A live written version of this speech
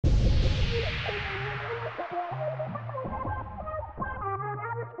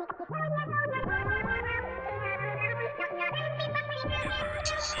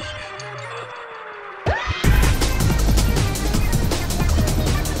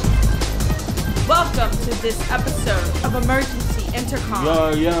welcome to this episode of Emergency Intercom.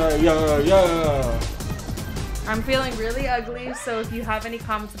 Yeah. I'm feeling really ugly, so if you have any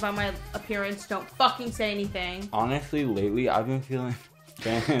comments about my appearance, don't fucking say anything. Honestly, lately, I've been feeling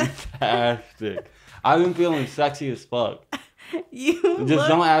fantastic. I've been feeling sexy as fuck.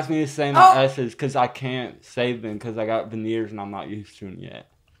 Don't ask me to say my S's, because I can't say them, because I got veneers and I'm not used to them yet.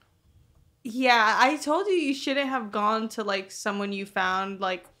 Yeah, I told you shouldn't have gone to, like, someone you found,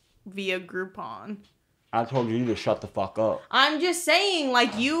 like, via Groupon. I told you to shut the fuck up. I'm just saying,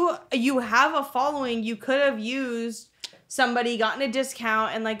 like, you have a following. You could have used somebody, gotten a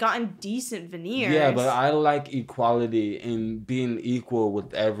discount, and, like, gotten decent veneers. Yeah, but I like equality and being equal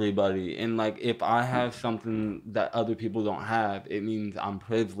with everybody. And, like, if I have something that other people don't have, it means I'm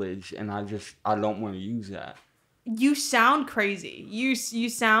privileged, and I don't want to use that. You sound crazy. You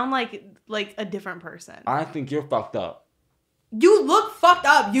sound like a different person. I think you're fucked up. You look fucked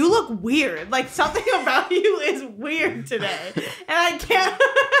up. You look weird. Like, something about you is weird today. And I can't...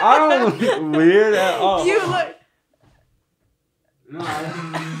 I don't look weird at all. You look... No, I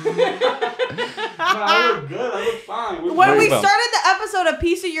look good. I look fine. When we started the episode, a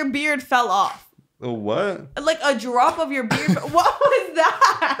piece of your beard fell off. A what? Like, a drop of your beard. What was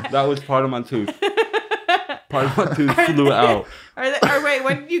that? That was part of my tooth. Part of my tooth flew out. Wait,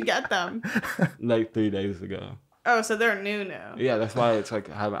 when did you get them? Like 3 days ago. Oh, so they're new now. Yeah, that's why it's like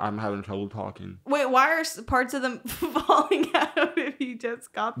I'm having trouble talking. Wait, why are parts of them falling out if you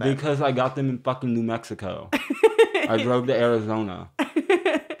just got them? Because I got them in fucking New Mexico. I drove to Arizona.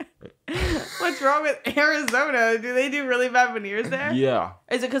 What's wrong with Arizona? Do they do really bad veneers there? Yeah.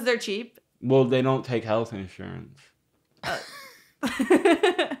 Is it because they're cheap? Well, they don't take health insurance.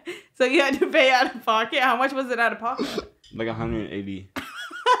 So you had to pay out of pocket? How much was it out of pocket? Like 180.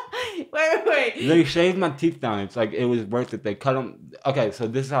 Wait. They shaved my teeth down. It's like, it was worth it. They cut them. Okay, so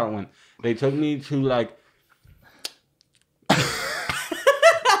this is how it went. They took me to, like...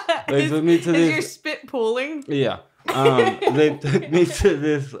 Is your spit pooling? Yeah. They took me to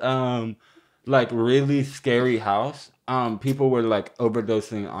this, like, really scary house. People were, like,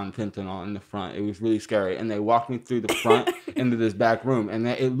 overdosing on fentanyl in the front. It was really scary. And they walked me through the front into this back room. And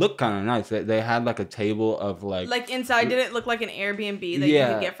it looked kind of nice. They had, like, a table of, like... Like, inside, did it look like an Airbnb that you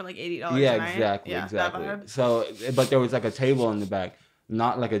could get for, like, $80 a night? Exactly. So, but there was, like, a table in the back.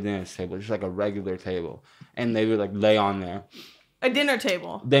 Not, like, a dinner table. Just, like, a regular table. And they would, like, lay on there. A dinner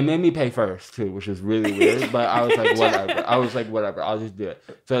table. They made me pay first, too, which is really weird. But I was like, whatever. I'll just do it.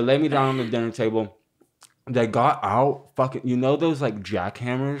 So they laid me down on the dinner table. They got out fucking... You know those, like,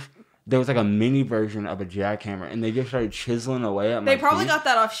 jackhammers? There was, like, a mini version of a jackhammer. And they just started chiseling away at my They probably teeth. got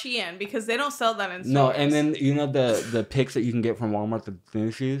that off Shein because they don't sell that in stores. No, and then, you know the picks that you can get from Walmart, the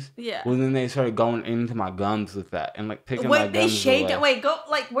thin shoes? Yeah. Well, then they started going into my gums with that. And, like, picking my gums they shaved it. Wait, go...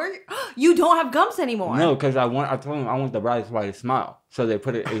 Like, where... You don't have gums anymore. No, because I told them I want the brightest white smile. So they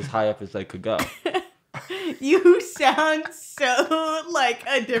put it as high up as they could go. You sound so like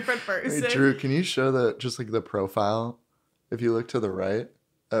a different person. Hey, Drew, can you show the profile if you look to the right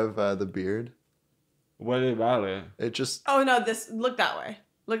of the beard? What about it? It just... Oh, no, look that way.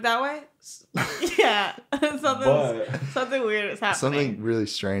 Look that way? Yeah. Something weird is happening. Something really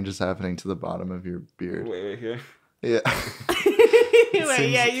strange is happening to the bottom of your beard. Wait, here? Yeah.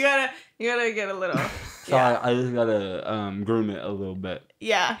 Yeah, you gotta get a little... So yeah. I just gotta groom it a little bit.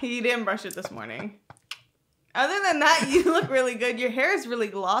 Yeah, he didn't brush it this morning. Other than that, you look really good. Your hair is really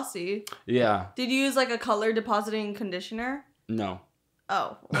glossy. Yeah. Did you use, like, a color depositing conditioner? No.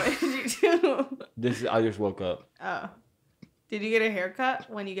 Oh, what did you do? I just woke up. Oh. Did you get a haircut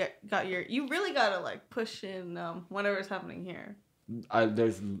when you got your... You really gotta, like, push in whatever's happening here.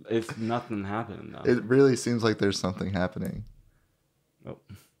 It's nothing happening, though. It really seems like there's something happening. Oh.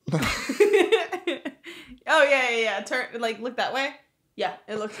 Oh, yeah. Turn, like, look that way. Yeah,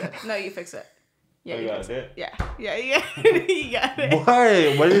 it looks good. No, you fix it. Yeah, you got it. Yeah. You got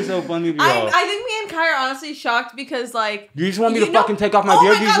it. What is so funny to y'all? I think me and Kai are honestly shocked because, like... You just want me to fucking take off my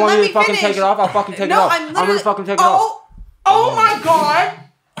beard? You just want me to fucking take it off? I'll fucking take it off. I'm gonna fucking take it off. Oh my god!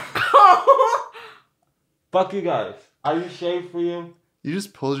 Fuck you guys. I just shaved for you. You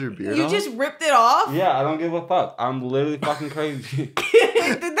just pulled your beard off? You just ripped it off? Yeah, I don't give a fuck. I'm literally fucking crazy.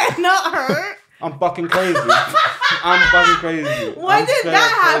 Did that not hurt? I'm fucking crazy. I'm fucking crazy. When did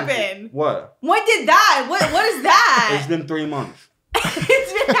that happen? What? When did that? What is that? It's been 3 months.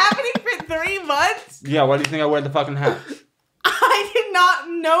 It's been happening for 3 months? Yeah, why do you think I wear the fucking hat? I did not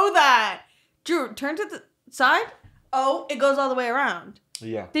know that. Drew, turn to the side. Oh, it goes all the way around.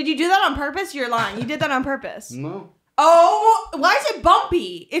 Yeah. Did you do that on purpose? You're lying. You did that on purpose. No. Oh, why is it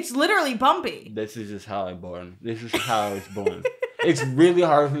bumpy? It's literally bumpy. This is just how I'm born. This is how I was born. It's really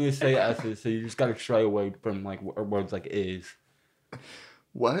hard for me to say S's, so you just gotta stray away from like words like is.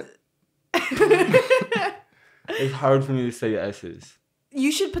 What? It's hard for me to say S's.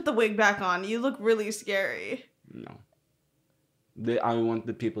 You should put the wig back on. You look really scary. No. I want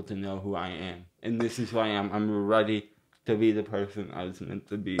the people to know who I am. And this is who I am. I'm ready to be the person I was meant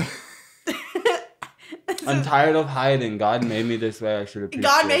to be. I'm tired of hiding. God made me this way. I should appreciate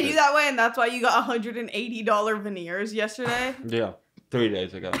God made you that way, and that's why you got $180 veneers yesterday? Yeah. 3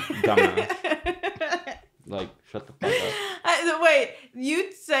 days ago. Dumbass. Like, shut the fuck up. Wait,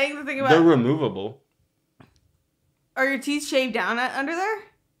 you saying the thing about... They're removable. Are your teeth shaved down under there?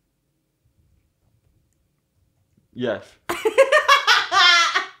 Yes.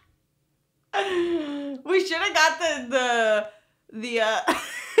 We should have got the the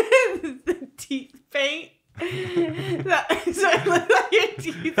teeth paint. So it looked like your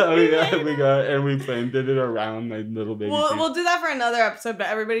teeth. Oh yeah, we painted it around my little baby. We'll do that for another episode, but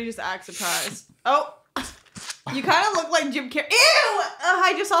everybody just act surprised. Oh, you kind of look like Jim Carrey. Ew!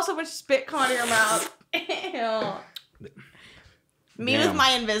 I just saw so much spit come out of your mouth. Ew. Me with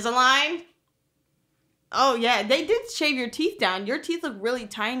my Invisalign. Oh, yeah. They did shave your teeth down. Your teeth look really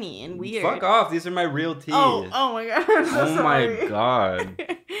tiny and weird. Fuck off. These are my real teeth. Oh my God. I'm so sorry. My God.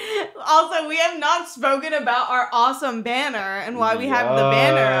 Also, we have not spoken about our awesome banner and why we have the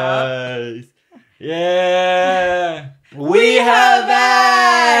banner up. Yeah. We have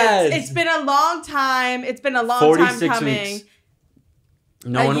ads. It's been a long time. It's been a long time coming. Weeks.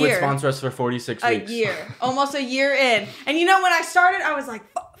 No one would sponsor us for 46 weeks. A year. Almost a year in. And you know, when I started, I was like,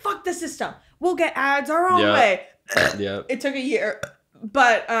 fuck the system. We'll get ads our own way. Yeah. It took a year.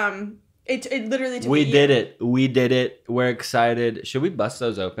 But it literally took a year. We did it. We're excited. Should we bust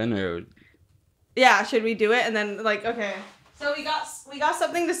those open or? Yeah, should we do it? And then like, okay. So we got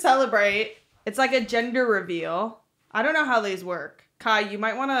something to celebrate. It's like a gender reveal. I don't know how these work. Kai, you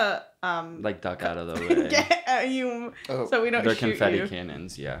might want to like duck out of the way. Get you so we don't They're shoot confetti you.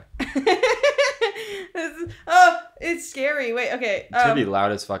 cannons, yeah. It's scary. Wait, okay. It's gonna be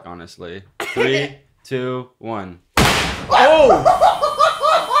loud as fuck, honestly. 3, 2, 1. Oh!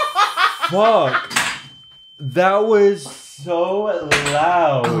 Fuck! That was so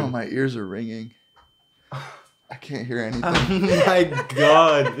loud. Oh, my ears are ringing. I can't hear anything. Oh my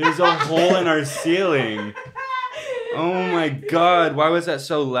God! There's a hole in our ceiling. Oh my God! Why was that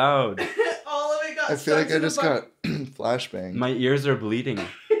so loud? All of it got. I feel like I just got flashbang. My ears are bleeding.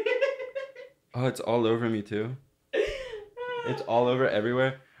 Oh, it's all over me too. It's all over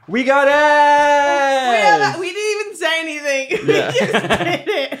everywhere. We got ads! We didn't even say anything. Yeah. We just did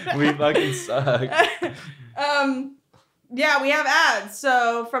it. We fucking suck. Yeah, we have ads.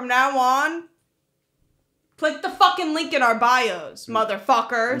 So from now on, click the fucking link in our bios,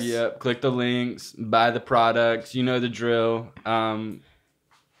 motherfuckers. Yep. Click the links. Buy the products. You know the drill.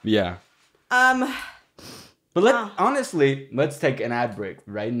 Yeah. But honestly, let's take an ad break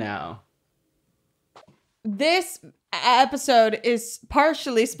right now. This episode is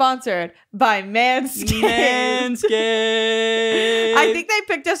partially sponsored by Manscaped. I think they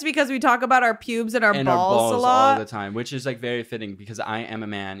picked us because we talk about our pubes and our balls a lot all the time, which is like very fitting because I am a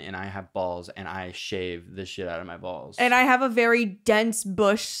man and I have balls and I shave the shit out of my balls. And I have a very dense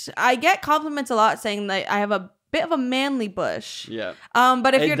bush. I get compliments a lot saying that I have a bit of a manly bush. Yeah.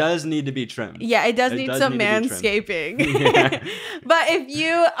 But if it does need to be trimmed. Yeah, it does need some manscaping. Yeah. But if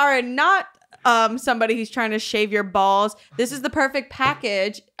you are not somebody who's trying to shave your balls, this is the perfect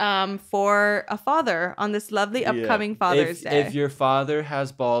package for a father on this lovely upcoming Father's Day. If your father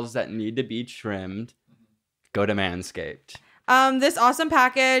has balls that need to be trimmed, go to Manscaped. This awesome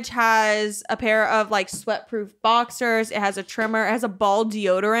package has a pair of like sweat-proof boxers. It has a trimmer. It has a ball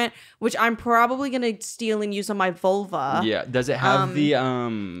deodorant, which I'm probably gonna steal and use on my vulva. Yeah. Does it have the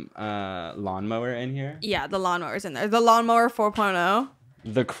lawnmower in here? Yeah, the lawnmower's in there. The lawnmower 4.0.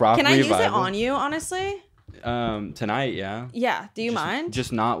 The crop Can I revival. use it on you, honestly? Tonight, yeah. Yeah. Do you mind?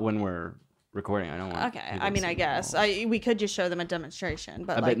 Just not when we're recording. I don't want. Okay. I mean, I guess we could just show them a demonstration,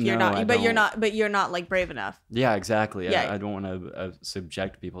 but like you're not like brave enough. Yeah, exactly. Yeah. I don't want to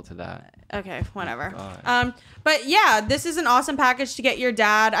subject people to that. Okay, whatever. God. But yeah, this is an awesome package to get your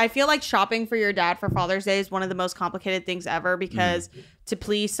dad. I feel like shopping for your dad for Father's Day is one of the most complicated things ever because to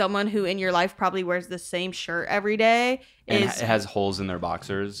please someone who in your life probably wears the same shirt every day and it has holes in their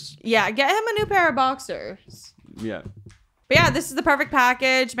boxers. Yeah, get him a new pair of boxers. Yeah. But yeah, this is the perfect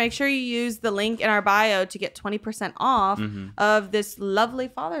package. Make sure you use the link in our bio to get 20% off of this lovely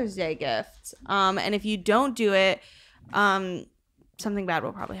Father's Day gift. And if you don't do it, something bad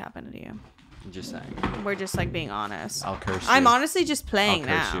will probably happen to you. I'm just saying. We're just like being honest. I'll curse you. I'm honestly just playing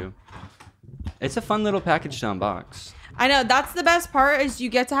now. You. It's a fun little package to unbox. I know that's the best part is you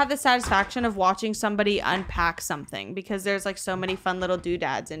get to have the satisfaction of watching somebody unpack something because there's like so many fun little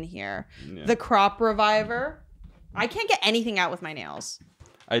doodads in here. Yeah. The crop reviver. I can't get anything out with my nails.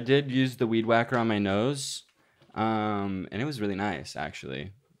 I did use the weed whacker on my nose, and it was really nice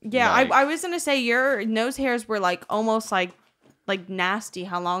actually. Yeah, I was gonna say your nose hairs were like almost like nasty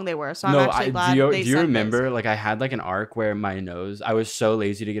how long they were. So I'm actually glad do you remember this. Like I had like an arc where my nose, I was so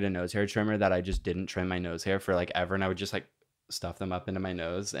lazy to get a nose hair trimmer that I just didn't trim my nose hair for like ever, and I would just like stuff them up into my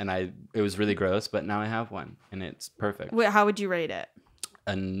nose, and it was really gross, but now I have one and it's perfect. Wait, how would you rate it?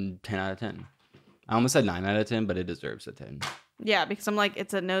 A 10 out of 10. I almost said 9 out of 10, but it deserves a 10. Yeah, because I'm like,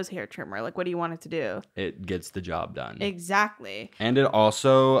 it's a nose hair trimmer. Like, what do you want it to do? It gets the job done. Exactly. And it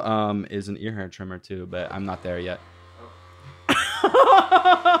also is an ear hair trimmer too, but I'm not there yet.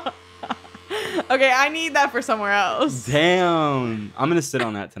 Okay, I need that for somewhere else. Damn. I'm going to sit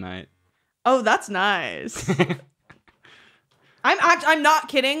on that tonight. Oh, that's nice. I'm not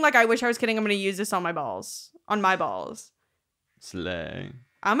kidding. Like, I wish I was kidding. I'm going to use this on my balls. On my balls. Slay.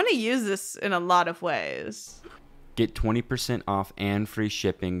 I'm going to use this in a lot of ways. Get 20% off and free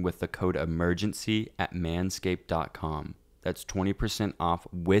shipping with the code emergency at manscaped.com. That's 20% off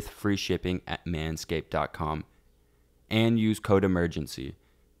with free shipping at manscaped.com. And use code emergency.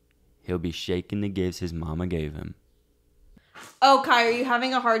 He'll be shaking the gifts his mama gave him. Oh, Kai, are you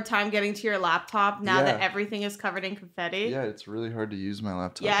having a hard time getting to your laptop now that everything is covered in confetti? Yeah, it's really hard to use my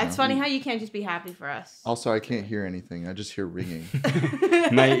laptop. Yeah, it's funny how you can't just be happy for us. Also, I can't hear anything. I just hear ringing.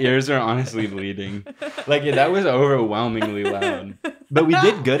 My ears are honestly bleeding. Like, that was overwhelmingly loud. But we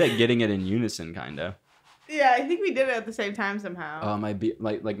did good at getting it in unison, kind of. Yeah, I think we did it at the same time somehow. Oh,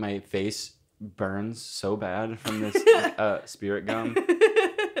 my face burns so bad from this spirit gum.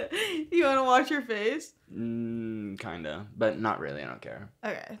 You want to wash your face? Kinda, but not really. I don't care.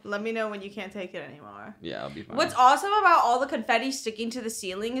 Okay, let me know when you can't take it anymore. Yeah, I'll be fine. What's awesome about all the confetti sticking to the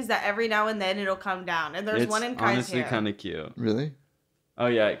ceiling is that every now and then it'll come down, and there's one in Kai's honestly hair. Kind of cute. Really? Oh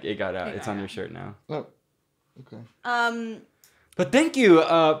yeah, it got out. It's on your shirt now. Oh, okay. But thank you,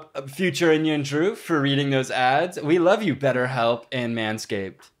 Future and Yin Drew, for reading those ads. We love you, BetterHelp and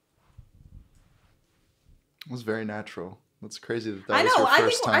Manscaped. It was very natural. That's crazy that I was know. your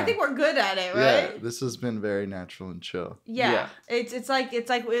first time. I think we're good at it, right? Yeah, this has been very natural and chill. Yeah. It's like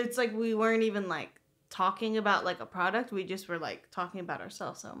we weren't even like talking about like a product. We just were like talking about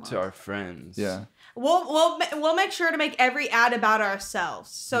ourselves so much. To our friends. Yeah. We'll make sure to make every ad about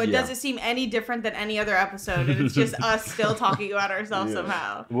ourselves, so it doesn't seem any different than any other episode, and it's just us still talking about ourselves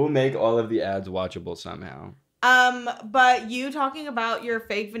somehow. We'll make all of the ads watchable somehow. But you talking about your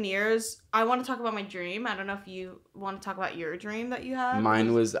fake veneers, I want to talk about my dream. I don't know if you want to talk about your dream that you had.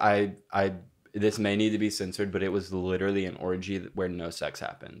 Mine was, this may need to be censored, but it was literally an orgy where no sex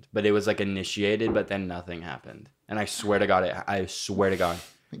happened. But it was like initiated, but then nothing happened. And I swear to God,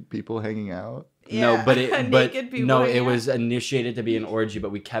 Like people hanging out. Yeah, no, it was initiated to be an orgy,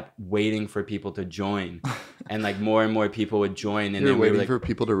 but we kept waiting for people to join, and like more and more people would join, and You're then waiting we were like, for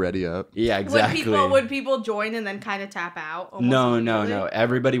people to ready up. Yeah, exactly. Would people join and then kind of tap out? No.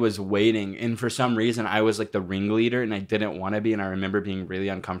 Everybody was waiting, and for some reason, I was like the ringleader, and I didn't want to be, and I remember being really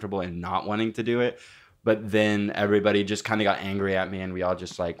uncomfortable and not wanting to do it. But then everybody just kind of got angry at me, and we all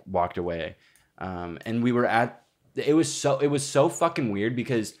just like walked away. And we were at. It was so fucking weird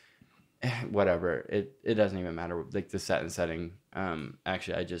because. Whatever, it doesn't even matter, like the set and setting.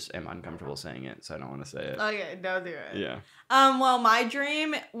 Actually, I just am uncomfortable saying it, so I don't want to say it. Okay, don't do it. Yeah. Well, my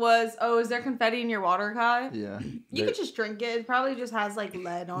dream was, is there confetti in your water, Kai? Yeah. You could just drink it. It probably just has like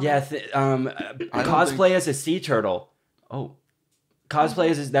lead on it. Yeah. Cosplay as a sea turtle. Oh.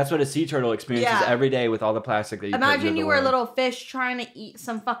 Cosplay that's what a sea turtle experiences every day with all the plastic that you imagine you were a little fish trying to eat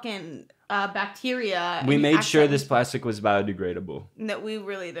some fucking bacteria. We made sure this plastic was biodegradable. No, we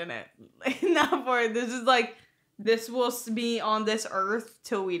really didn't. Not for it. This is like, this will be on this earth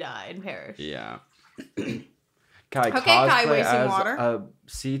till we die and perish. Yeah. Kai, Kai, wasting water. A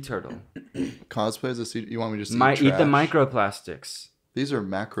sea turtle. Cosplay as a sea. You want me to just eat the microplastics? These are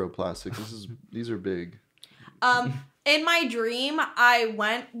macroplastics. These are big. In my dream, I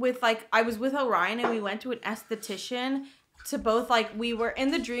was with Orion and we went to an esthetician to both we were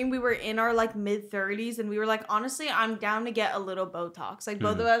in our like mid-30s and we were like, honestly, I'm down to get a little Botox. Like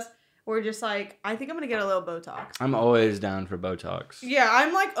both of us were just like, I think I'm going to get a little Botox. I'm always down for Botox. Yeah,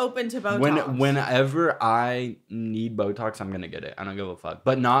 I'm like open to Botox. Whenever I need Botox, I'm going to get it. I don't give a fuck.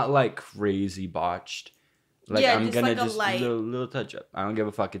 But not like crazy botched. Like I'm going to just do a little touch up. I don't give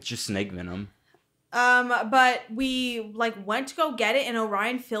a fuck. It's just snake venom. But we went to go get it and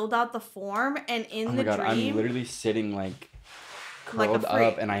Orion filled out the form and in the dream. Oh my God, I'm literally sitting curled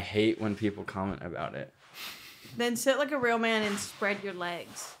up and I hate when people comment about it. Then sit like a real man and spread your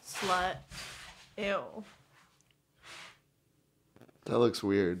legs, slut. Ew. That looks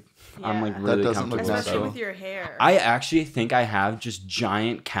weird. I'm like Yeah. really That doesn't look comfortable. Especially so. with your hair. I actually think I have just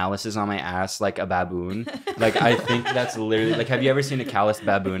giant calluses on my ass like a baboon. Like I think that's literally like, have you ever seen a calloused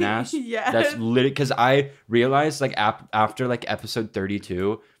baboon ass? Yes. That's literally because I realized like after like episode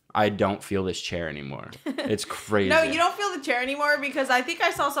 32, I don't feel this chair anymore. It's crazy. No, you don't feel the chair anymore because I think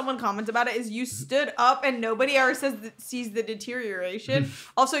I saw someone comment about it. Is you stood up and nobody ever sees the deterioration.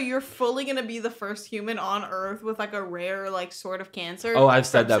 Also, you're fully gonna be the first human on Earth with like a rare like sort of cancer. Oh, I've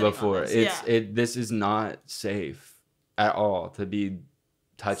said from that sitting on before. this. This is not safe at all to be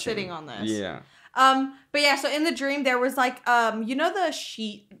touching. Sitting on this. Yeah. But yeah, so in the dream there was like you know the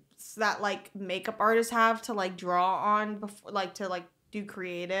sheets that like makeup artists have to like draw on before like to like do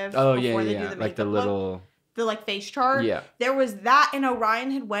creative. Oh before yeah, they yeah. do the Like the makeup look. little. The like face chart. Yeah. There was that, and Orion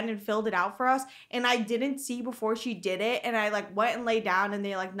had went and filled it out for us, and I didn't see before she did it, and I like went and laid down, and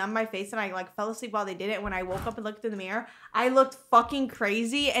they like numbed my face, and I like fell asleep while they did it. And when I woke up and looked in the mirror, I looked fucking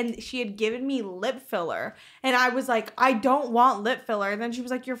crazy, and she had given me lip filler, and I was like, I don't want lip filler. And then she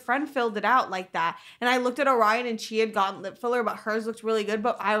was like, your friend filled it out like that, and I looked at Orion, and she had gotten lip filler, but hers looked really good,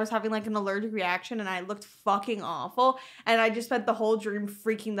 but I was having like an allergic reaction, and I looked fucking awful, and I just spent the whole dream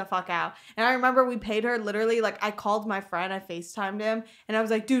freaking the fuck out. And I remember we paid her literally like I called my friend, I FaceTimed him, and I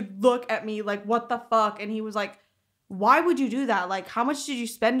was like, dude, look at me, like what the fuck? And he was like, why would you do that? Like, how much did you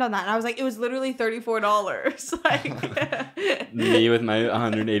spend on that? And I was like, it was literally $34. Like Me with my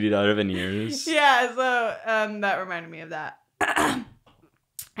 $180 veneers. yeah, so that reminded me of that.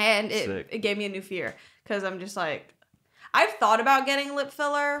 And Sick. it gave me a new fear because I'm just like, I've thought about getting lip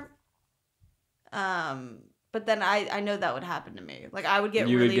filler, but then I know that would happen to me. Like I would get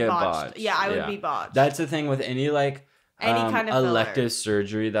You would really get botched. botched. Yeah, I would Yeah. be botched. That's the thing with any like Any kind of filler. elective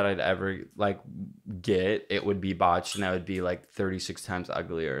surgery that I'd ever like get, it would be botched and I would be like 36 times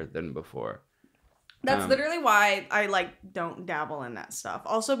uglier than before. That's literally why I like don't dabble in that stuff.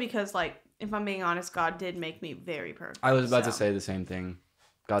 Also because like if I'm being honest, God did make me very perfect. I was about to so, say the same thing.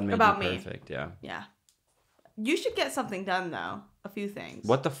 God made About me me. perfect, yeah. yeah. You should get something done though. A few things.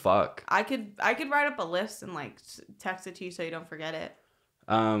 What the fuck? I could write up a list and like text it to you so you don't forget it.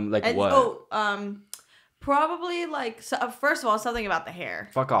 Like And, what? Probably like so, first of all something about the hair.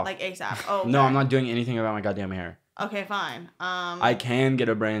 Fuck off. Like ASAP. Oh No, okay. I'm not doing anything about my goddamn hair. Okay, fine. I can get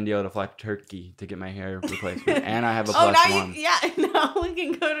a brand deal to fly to Turkey to get my hair replacement, and I have a oh plus now one. now we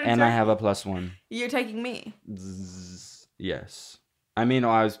can go to. And I have a +1. You're taking me. Yes. I mean,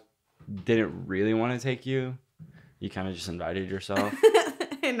 didn't really want to take you. You kind of just invited yourself.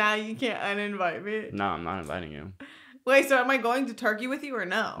 And now you can't uninvite me. No, I'm not inviting you. Wait, so am I going to Turkey with you or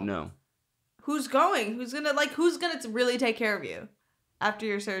no? No. Who's going? Who's gonna really take care of you after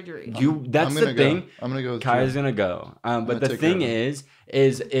your surgery? That's I'm the gonna thing. go. I'm gonna go with Kai's you. gonna go. gonna But the take care thing of him.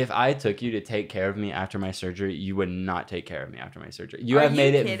 is if I took you to take care of me after my surgery, you would not take care of me after my surgery. You Are have you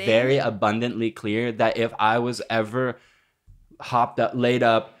made it kidding? very abundantly clear that if I was ever laid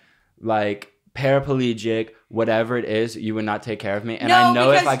up, like paraplegic, whatever it is, you would not take care of me. And No, I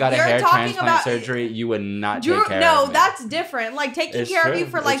know if because I got a you're hair talking transplant about- surgery, you would not take care No, of me. that's different. Like taking It's care of true. you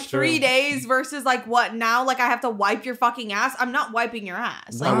for like It's 3 true. days versus like what now? Like I have to wipe your fucking ass. I'm not wiping your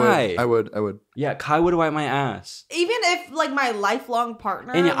ass. Like Why? I would. Yeah, Kai would wipe my ass. even if like my lifelong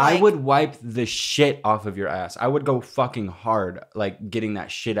partner. And I like, would wipe the shit off of your ass. I would go fucking hard, like getting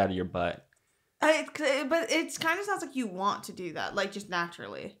that shit out of your butt. But it's kind of sounds like you want to do that, like just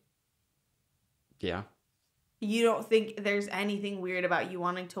naturally. Yeah. You don't think there's anything weird about you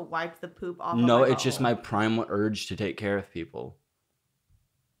wanting to wipe the poop off? of No, my it's just butthole? my primal urge to take care of people.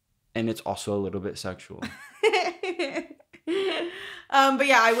 And it's also a little bit sexual. But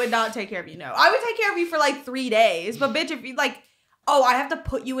yeah, I would not take care of you. No, I would take care of you for like 3 days. But bitch, if you like, oh, I have to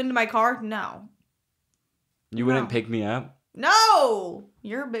put you into my car. No, You wouldn't No. pick me up? no,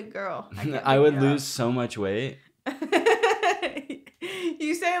 you're a big girl. can't I pick would you lose so much weight. up.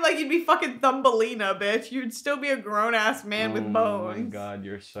 You say it like you'd be fucking Thumbelina, bitch. You'd still be a grown ass man with bones. Oh my god,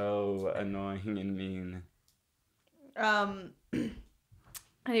 you're so annoying and mean.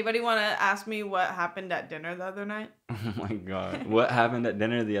 Anybody want to ask me what happened at dinner the other night? Oh my god. What happened at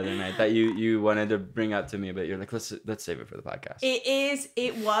dinner the other night that you wanted to bring up to me, but you're like, let's save it for the podcast.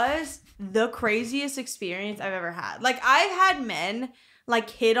 It was the craziest experience I've ever had. Like I've had men like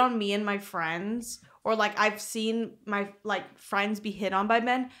hit on me and my friends, or like I've seen my like friends be hit on by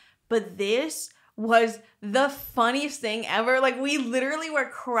men, but this was the funniest thing ever. Like we literally were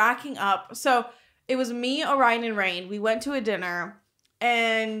cracking up. So it was me, Orion, and Rain. We went to a dinner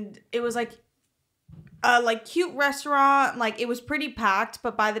and it was like like cute restaurant. Like it was pretty packed,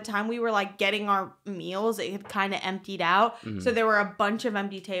 but by the time we were like getting our meals, it had kind of emptied out. So there were a bunch of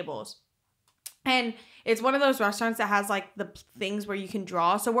empty tables. And it's one of those restaurants that has like the things where you can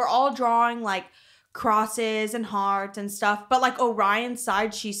draw. So we're all drawing like crosses and hearts and stuff. But like Orion's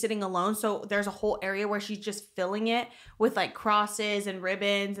side, she's sitting alone. So there's a whole area where she's just filling it with like crosses and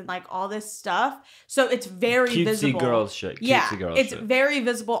ribbons and like all this stuff. So it's very Cutesy visible. girls shit. Yeah, Cutesy girls it's shit. very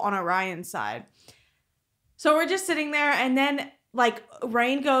visible on Orion's side. So we're just sitting there, and then like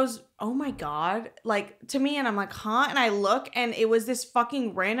Rain goes, "Oh my god," like to me, and I'm like, "Huh?" And I look, and it was this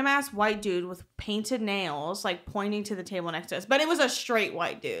fucking random ass white dude with painted nails, like pointing to the table next to us. But it was a straight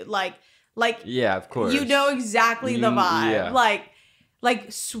white dude, like Yeah, of course. you know exactly the vibe, Yeah.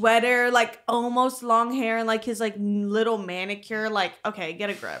 like sweater, like almost long hair, and like his like little manicure. Like, okay, get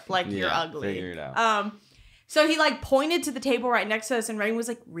a grip, like you're ugly. Figure it out. So he like pointed to the table right next to us, and Rain was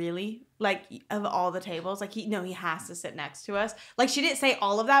like, "Really? Like of all the tables, like he has to sit next to us." Like she didn't say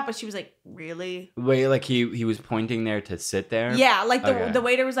all of that, but she was like, "Really?" Wait, like he was pointing there to sit there? Yeah, like Okay. the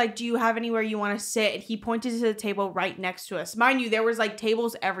waiter was like, "Do you have anywhere you want to sit?" And he pointed to the table right next to us. Mind you, there was like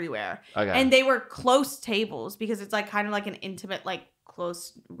tables everywhere, Okay. and they were close tables because it's like kind of like an intimate, like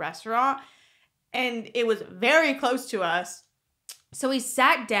close restaurant, and it was very close to us. So he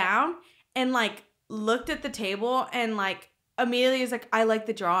sat down and like looked at the table and like immediately is like, "I like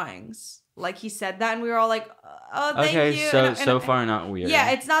the drawings." Like he said that, and we were all like, "Oh, thank you." Okay, And- so far not weird.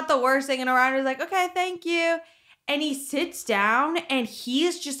 yeah, it's not the worst thing. And Orion was like, "Okay, thank you." And he sits down and he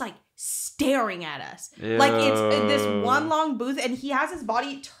is just like staring at us. Like it's this one long booth, and he has his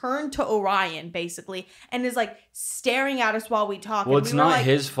body turned to Orion basically and is like staring at us while we talk. Well, And it's we were not like,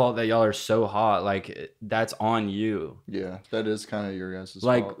 his fault that y'all are so hot. Like that's on you. Yeah, that is kind of your guys'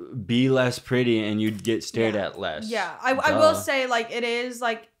 Like fault. be less pretty and you'd get stared Yeah. at less. Yeah, I will say like it is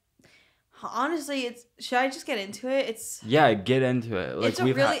like honestly, it's should I just get into it? It's Yeah, get into it. Like it's a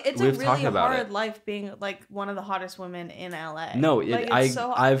really talked about hard it. life being like one of the hottest women in LA. No, Like, it's so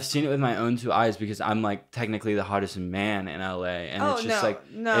hot. I've seen it with my own two eyes because I'm like technically the hottest man in LA, and it's just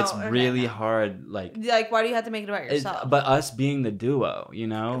it's really hard. Like why do you have to make it about yourself? but us being the duo, you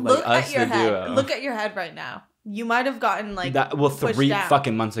know, Look like us at your the head. duo. Look at your head right now. You might have gotten like that. Well, pushed 3 down.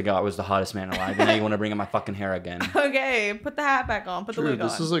 fucking months ago, I was the hottest man alive, and now you want to bring up my fucking hair again. Okay, put the hat back on. Put the True, wig on.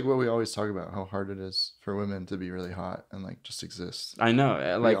 this is like what we always talk about, how hard it is for women to be really hot and like just exist. I know,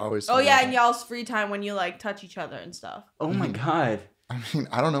 We like always Oh talk yeah, about and y'all's free time when you like touch each other and stuff. oh my god. that. I mean,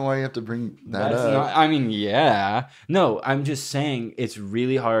 I don't know why you have to bring that That's up. not, I mean, yeah. No, I'm just saying it's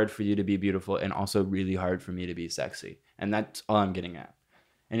really hard for you to be beautiful and also really hard for me to be sexy. And that's all I'm getting at.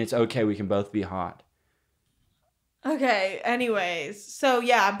 And it's okay. We can both be hot. Okay. Anyways, so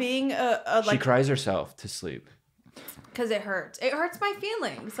yeah, being a She like cries herself to sleep. because it hurts. It hurts my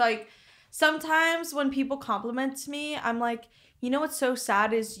feelings. Like sometimes when people compliment me, I'm like, you know what's so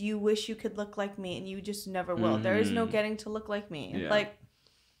sad is you wish you could look like me and you just never will. There is no Mhm. getting to look like me. Yeah. Like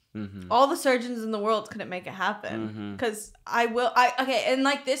Mm-hmm. all the surgeons in the world couldn't make it happen. Mhm. Because okay, and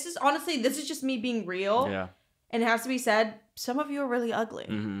like this is just me being real. Yeah. And it has to be said, some of you are really ugly.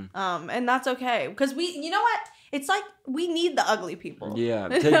 Mm-hmm. And that's okay. Because you know what? It's like we need the ugly people. Yeah.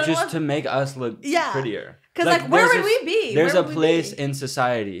 You know Just what? to make us look Yeah. prettier. Because like, where there's would we be? There's Where a would we place be? in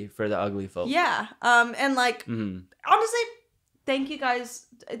society for the ugly folk. Yeah. And like Mm-hmm. honestly, thank you guys.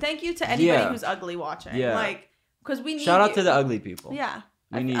 Thank you to anybody Yeah. who's ugly watching. Yeah. Like, because we need Shout out you. to the ugly people. Yeah.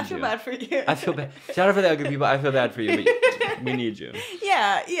 We need I feel you. bad for you. I feel bad. Shout out for the ugly people. I feel bad for you, but we need you.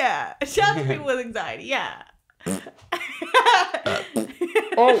 Yeah. Shout out to people with anxiety. Yeah.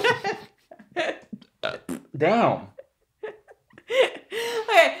 Damn.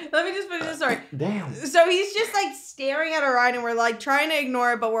 Okay, let me just finish the story. Damn. So he's just like staring at Orion and we're like trying to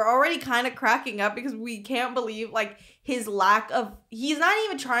ignore it, but we're already kind of cracking up because we can't believe like his he's not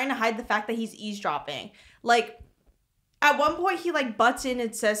even trying to hide the fact that he's eavesdropping. Like at one point he like butts in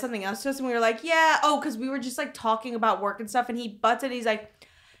and says something else to us and we were like, yeah, because we were just like talking about work and stuff, and he butts in, he's like,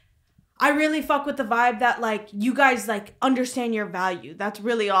 I really fuck with the vibe that like you guys like understand your value. That's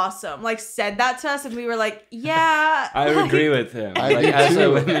really awesome. Like said that to us and we were like, yeah. I like, agree with him. I Like do as a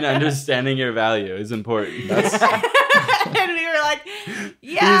too. woman, understanding your value is important. and we were like,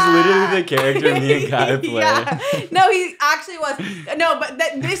 yeah. He's literally the character me and Kai play. Yeah. No, he actually was. No, but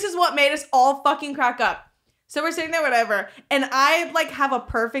this is what made us all fucking crack up. So we're sitting there, whatever, and I like have a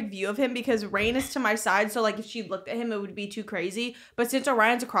perfect view of him because Rain is to my side. So like if she looked at him, it would be too crazy. But since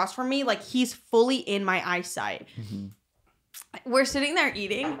Orion's across from me, like he's fully in my eyesight. Mm-hmm. We're sitting there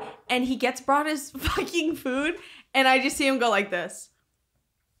eating, and he gets brought his fucking food, and I just see him go like this.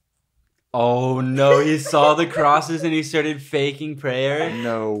 Oh no, he saw the crosses and he started faking prayer.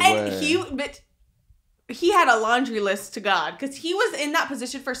 No And way. but he had a laundry list to God because he was in that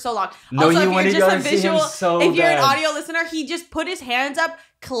position for so long. No, also, he if wanted you're just y'all a to see him visual, so if you're an bad. audio listener, he just put his hands up,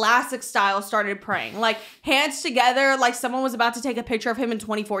 classic style, started praying. Like, hands together, like someone was about to take a picture of him in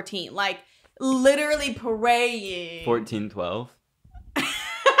 2014. Like, literally praying. 14-12.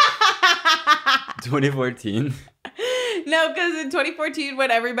 2014. No, because in 2014,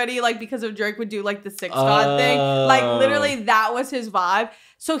 when everybody, like, because of Drake would do, like, the Six God thing, like, literally that was his vibe.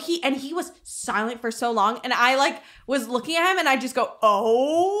 So he was silent for so long, and I, like, was looking at him, and I just go,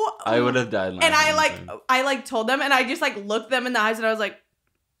 oh. I would have died laughing. And I told them, and I just, like, looked them in the eyes, and I was like,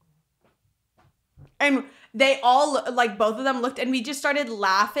 and they all, like, both of them looked, and we just started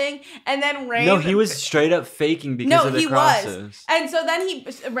laughing, and then Rain... No, he was straight up faking because of the crosses. Was. And so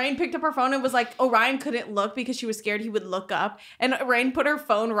then Rain picked up her phone and was like, Orion couldn't look because she was scared he would look up. And Rain put her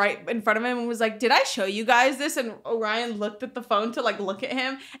phone right in front of him and was like, did I show you guys this? And Orion looked at the phone to, like, look at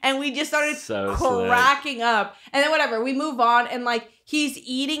him, and we just started cracking up. And then whatever, we move on, and, like, he's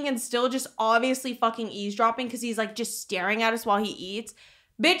eating and still just obviously fucking eavesdropping because he's, like, just staring at us while he eats.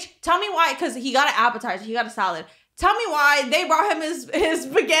 Bitch, tell me why, because he got an appetizer, he got a salad. Tell me why they brought him his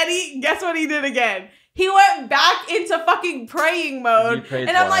spaghetti. Guess what he did again? He went back into fucking praying mode. He prayed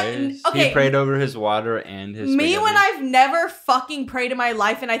and I'm twice. like, okay. He prayed over his water and his Me, spaghetti. when I've never fucking prayed in my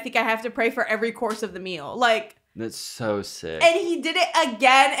life, and I think I have to pray for every course of the meal. Like, that's so sick. and he did it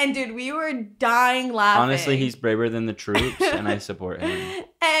again, and dude, we were dying laughing. Honestly, he's braver than the troops, and I support him.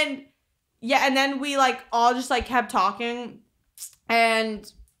 And yeah, and then we, like, all just, like, kept talking. And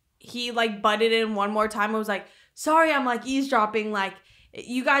he, like, butted in one more time. I was like, sorry, I'm, like, eavesdropping. Like,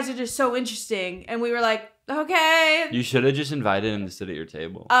 you guys are just so interesting. And we were like, okay. You should have just invited him to sit at your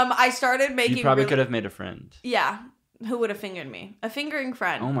table. I started making... You probably could have made a friend. Yeah. Who would have fingered me? A fingering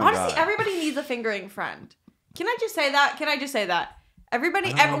friend. Oh my Honestly, God. everybody needs a fingering friend. Can I just say that?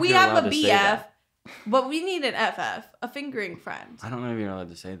 Everybody... I don't know if we you're have a allowed to say BF, that. but we need an FF. A fingering friend. I don't know if you're allowed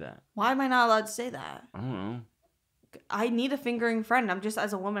to say that. Why am I not allowed to say that? I don't know. I need a fingering friend. I'm just,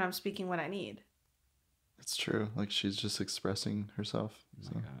 as a woman, I'm speaking what I need. It's true. Like, she's just expressing herself. So.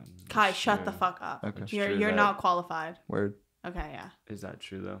 Oh my God. Kai, That's shut true. the fuck up. Okay. It's You're true you're that- not qualified. Word. Okay, yeah. Is that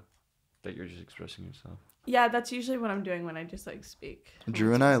true, though? That you're just expressing yourself? Yeah, that's usually what I'm doing when I just, like, speak.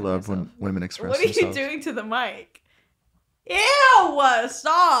 Drew and I love when women express What are themselves. you doing to the mic? Ew!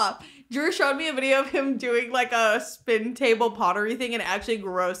 Stop! Drew showed me a video of him doing, like, a spin table pottery thing, and it actually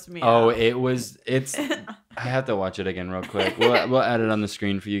grossed me Oh, out. it's... I have to watch it again real quick. We'll add it on the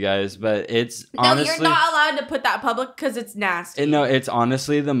screen for you guys, but it's No, honestly... you're not allowed to put that public because it's nasty. No, it's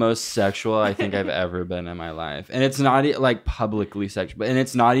honestly the most sexual I think I've ever been in my life. And it's not like publicly sexual, and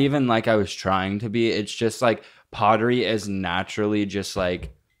it's not even like I was trying to be. It's just like pottery is naturally just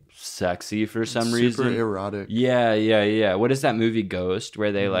like sexy for some reason. Super erotic. Yeah. What is that movie Ghost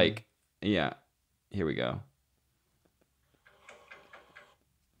where they like, yeah, here we go.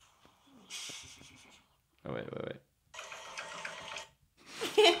 Oh, wait.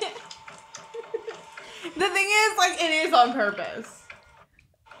 The thing is, like, it is on purpose.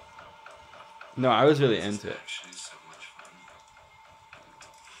 No, I was really into it.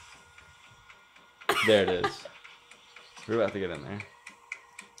 There it is. We're about to get in there.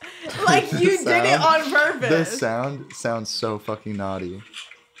 Like, you did it on The purpose. sound sounds so fucking naughty.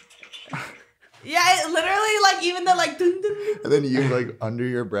 Yeah, it literally, like, even the, like, dun, dun, dun. And then you, like, under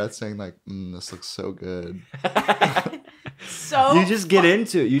your breath saying, like, this looks so good. So You just get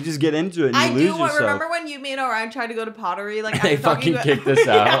into it. You just get into it and you I lose do yourself. remember when you, me and Orion tried to go to pottery, like, They after talking fucking kicked us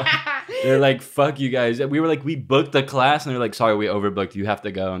out. Yeah. They're like, fuck you guys. We were like, we booked the class, and they're like, sorry, we overbooked. You have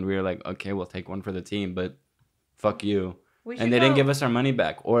to go. And we were like, okay, we'll take one for the team, but fuck you. We should And they didn't go- give us our money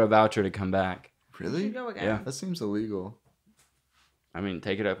back or a voucher to come back. we Really? should go again. Yeah. That seems illegal. I mean,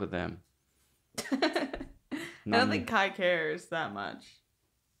 take it up with them. I don't think Kai cares that much.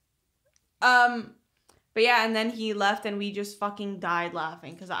 But yeah, and then he left, and we just fucking died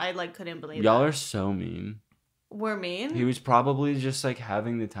laughing because I, like, couldn't believe Y'all it. are so mean. We're mean. He was probably just like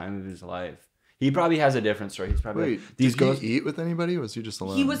having the time of his life. He probably has a different story. He's probably Wait, like, these did girls. he eat with anybody? Or was he just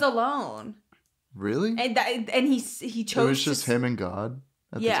alone? He was alone, Really? and he chose. It was just to... him and God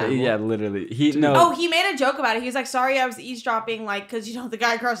at Yeah. the table? Yeah, literally. He Dude. no. Oh, he made a joke about it. He was like, "Sorry, I was eavesdropping, like, because the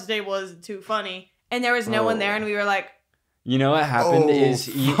guy across the table wasn't too funny, and there was no one there, and we were like." You know what happened Oh, is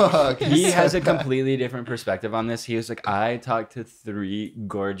he fuck. he He has said a that. completely different perspective on this. He was like, I talked to 3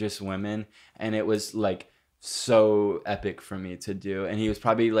 gorgeous women, and it was like so epic for me to do. And he was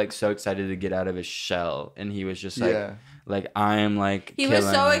probably like so excited to get out of his shell, and he was just like, Yeah. I am like. He was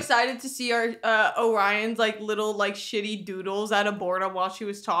so killing it. excited to see our Orion's like little like shitty doodles at a boredom while she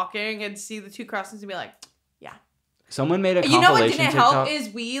was talking, and see the 2 crossings and be like, "Yeah, Someone made a You know what compilation didn't TikTok. help is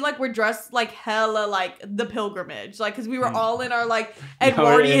we like were dressed like hella like the pilgrimage, like because we were all in our like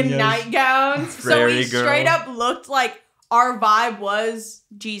Edwardian Yes. nightgowns, so Prairie we straight girl. up looked like our vibe was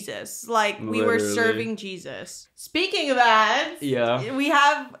Jesus, like we were Literally. serving Jesus. Speaking of ads, Yeah. we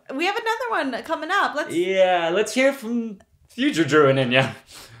have another one coming up. Let's hear from future Drew and Inya.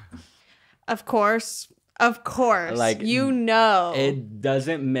 Of course, Like, you know, It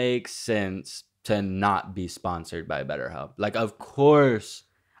doesn't make sense to not be sponsored by BetterHelp. Like, of course,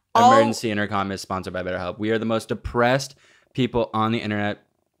 Emergency Intercom is sponsored by BetterHelp. We are the most depressed people on the internet.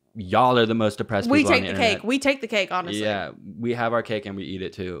 Y'all are the most depressed we people on take the the internet. cake. We take the cake, honestly. Yeah, we have our cake and we eat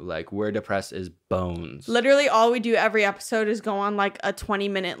it too. Like, we're depressed as bones. Literally, all we do every episode is go on like a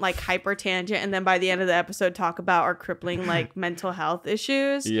 20-minute like hyper tangent, and then by the end of the episode, talk about our crippling like mental health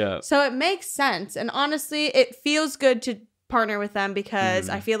issues. Yeah. So it makes sense, and honestly, it feels good to partner with them because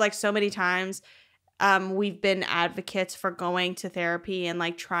I feel like so many times, we've been advocates for going to therapy and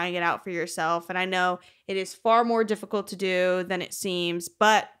like trying it out for yourself, and I know it is far more difficult to do than it seems,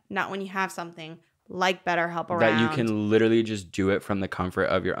 but not when you have something like BetterHelp around. That you can literally just do it from the comfort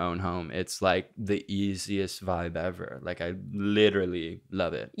of your own home. It's like the easiest vibe ever. Like, I literally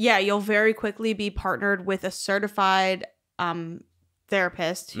love it. Yeah, you'll very quickly be partnered with a certified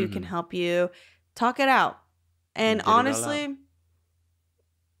therapist who can help you talk it out. And Get it all honestly, out.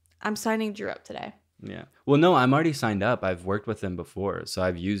 I'm signing Drew up today. Yeah. Well, no, I'm already signed up. I've worked with them before, so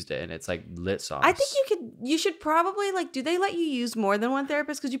I've used it, and it's like lit sauce. I think you should probably like, do they let you use more than one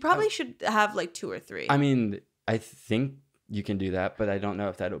therapist? Because you probably should have like 2 or 3. I mean, I think you can do that, but I don't know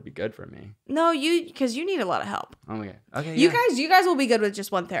if that'll be good for me. No, because you need a lot of help. Okay. Okay. You yeah. you guys will be good with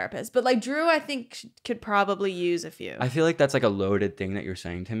just one therapist, but like Drew, I think could probably use a few. I feel like that's like a loaded thing that you're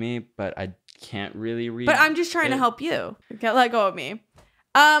saying to me, but I can't really read. But I'm just trying to help you. Can't let go of me.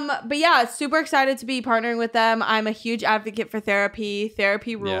 But yeah, super excited to be partnering with them. I'm a huge advocate for therapy.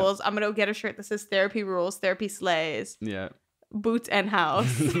 Therapy rules. Yeah. I'm gonna get a shirt that says therapy rules, therapy slays. Yeah. Boots and house.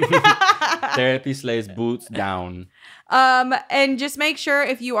 Therapy slays, boots down. And just make sure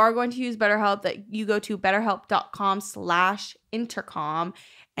if you are going to use BetterHelp that you go to betterhelp.com/intercom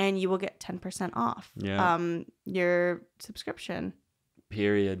and you will get 10% off your subscription.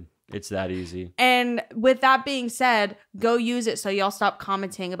 Period. It's that easy. And with that being said, go use it so y'all stop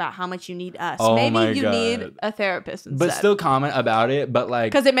commenting about how much you need us. Oh Maybe you need a therapist instead. But still comment about it, but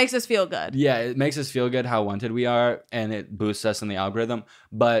like... Because it makes us feel good. Yeah, it makes us feel good how wanted we are, and it boosts us in the algorithm,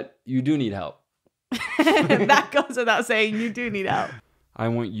 but you do need help. That goes without saying, you do need help. I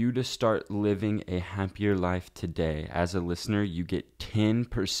want you to start living a happier life today. As a listener, you get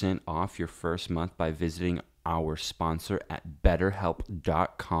 10% off your first month by visiting our sponsor at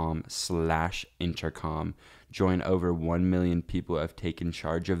betterhelp.com/intercom. Join over 1 million people who have taken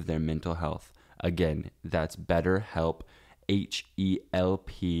charge of their mental health. Again, that's BetterHelp,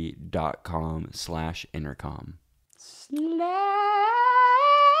 HELP.com/intercom.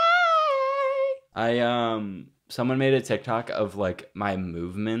 Someone made a TikTok of like my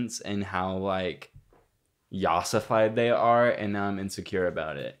movements and how like yassified they are, and now I'm insecure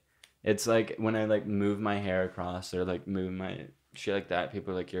about it. It's like when I like move my hair across or like move my shit like that,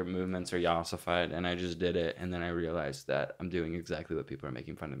 people are like, your movements are yassified, and I just did it, and then I realized that I'm doing exactly what people are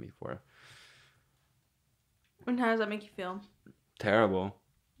making fun of me for. And how does that make you feel? Terrible.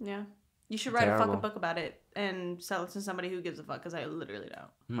 Yeah. You should write a fucking book about it and sell it to somebody who gives a fuck, because I literally don't.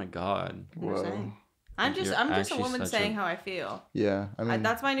 Oh my god. Whoa. I'm just a woman saying how I feel. Yeah, I mean,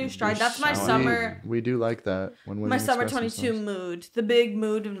 that's my new stride. That's my summer. We do like that when women My summer express 22 themselves. mood, the big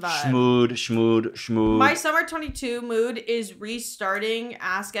mood and vibe. Schmood. My summer 22 mood is restarting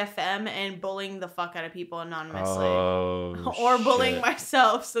Ask FM and bullying the fuck out of people anonymously. Oh, or bullying shit.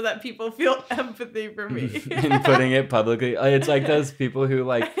 myself so that people feel empathy for me. And putting it publicly. It's like those people who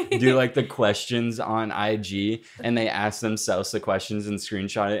like do like the questions on IG, and they ask themselves the questions and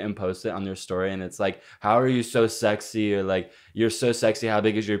screenshot it and post it on their story, and it's like, how are you so sexy? Or like, you're so sexy, how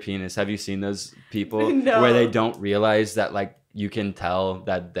big is your penis? Have you seen those people No. where they don't realize that like you can tell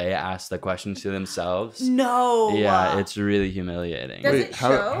that they ask the questions to themselves? No. Yeah, it's really humiliating. Does Wait, it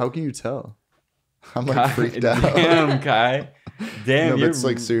show? how can you tell? I'm like Kai, freaked out. Damn, Kai. Damn, No, but you're it's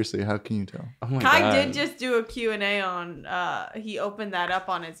like, seriously, how can you tell? Oh my Kai God. did just do a Q&A on, he opened that up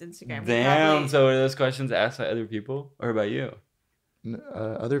on his Instagram. Damn, so are those questions asked by other people or by you?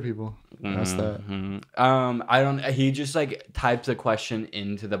 Other people ask that. I don't. He just like typed the question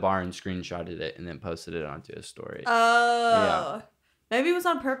into the bar and screenshotted it and then posted it onto his story. Oh. Yeah. Maybe it was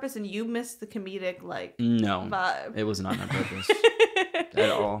on purpose and you missed the comedic like No, vibe. it was not on purpose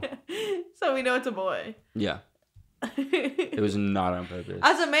at all. So we know it's a boy. Yeah. It was not on purpose.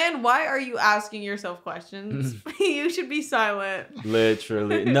 As a man, why are you asking yourself questions? You should be silent.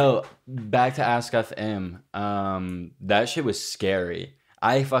 Literally. No, back to Ask FM. That shit was scary.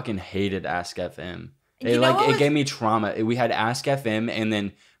 I fucking hated Ask FM. It gave me trauma. We had Ask FM, and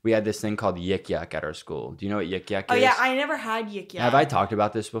then we had this thing called Yik Yak at our school. Do you know what Yik Yak is? Oh yeah, I never had Yik Yak. Have I talked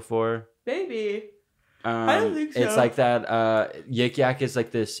about this before? Maybe. I don't think so. It's like that. Yik Yak is like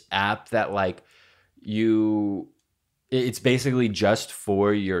this app that like it's basically just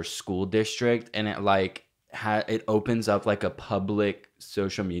for your school district, and it like it opens up like a public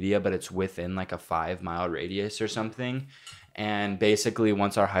social media, but it's within like a 5-mile radius or something. And basically,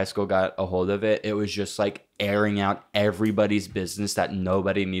 once our high school got a hold of it, it was just like airing out everybody's business that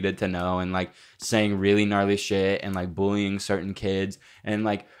nobody needed to know, and like saying really gnarly shit and like bullying certain kids. And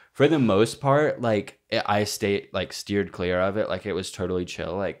like for the most part, like I steered clear of it. Like it was totally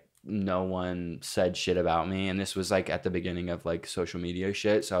chill. Like no one said shit about me. And this was like at the beginning of like social media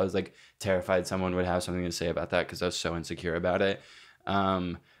shit. So I was like terrified someone would have something to say about that because I was so insecure about it.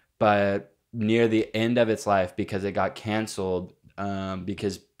 But near the end of its life, because it got canceled,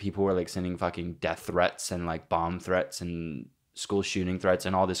 because people were like sending fucking death threats and like bomb threats and school shooting threats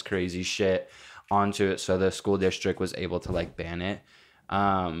and all this crazy shit onto it, so the school district was able to like ban it,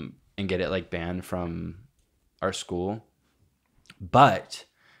 and get it like banned from our school. But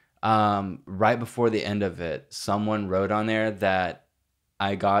right before the end of it, someone wrote on there that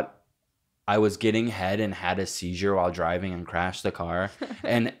I was getting head and had a seizure while driving and crashed the car.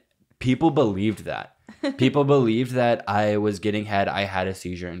 And people believed that. People believed that I was getting head, I had a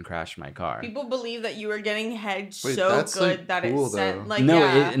seizure, and crashed my car. People believe that you were getting head Wait, so that's, good like, that cool, it sent though. like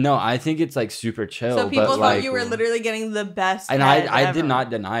No, I think it's like super chill. So people but, thought like, you were literally getting the best. and head I ever. did not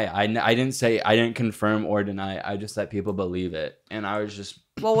deny it. I didn't confirm or deny. I just let people believe it, and I was just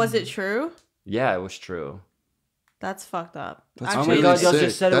Well, was it true? yeah, it was true. That's fucked up. That's Oh my really God, y'all sick.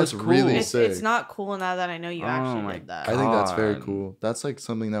 just said it That's was really cool. sick. It's not cool now that I know you Oh actually my did that. I think that's very God. cool. That's like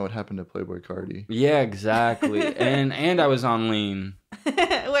something that would happen to Playboy Cardi. Yeah, exactly. and I was on lean.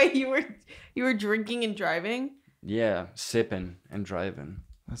 Wait, you were drinking and driving? Yeah, sipping and driving.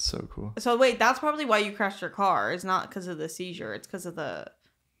 That's so cool. So wait, that's probably why you crashed your car. It's not because of the seizure. It's because of the.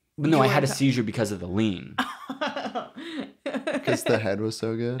 But no, You I had a were- seizure because of the lean. Because the head was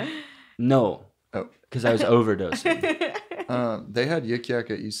so good. No, Oh. because I was overdosing. They had Yik Yak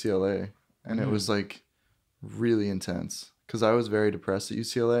at UCLA, and it was like really intense. Because I was very depressed at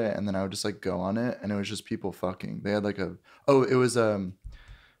UCLA, and then I would just like go on it, and it was just people fucking. They had like they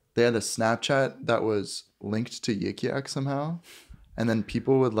had a Snapchat that was linked to Yik Yak somehow, and then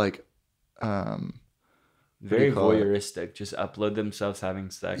people would like Very you call it? voyeuristic. Just upload themselves having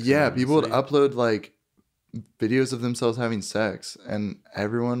sex. yeah, people would anonymously. upload like videos of themselves having sex, and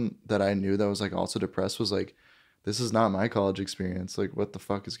everyone that I knew that was like also depressed was like, this is not my college experience. Like, what the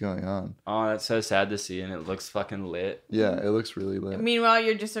fuck is going on? Oh, that's so sad to see, and it looks fucking lit. Yeah, it looks really lit. Meanwhile,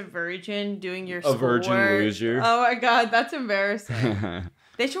 you're just a virgin doing your A virgin schoolwork. loser. Oh my god, that's embarrassing.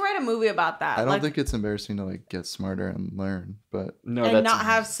 They should write a movie about that. I don't like, think it's embarrassing to like get smarter and learn, but No, And that's not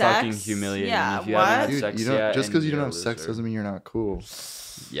have fucking sex? humiliating. Yeah, if you what? haven't had dude, sex you don't yet, just because and you don't you're have a sex loser. doesn't mean you're not cool.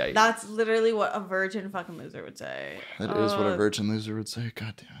 Yikes. that's literally what a virgin fucking loser would say. That is what a virgin loser would say.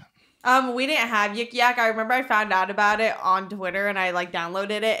 God damn it. We didn't have Yik Yak. I remember I found out about it on Twitter and I like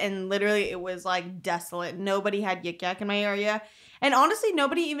downloaded it and literally it was like desolate. Nobody had Yik Yak in my area. And honestly,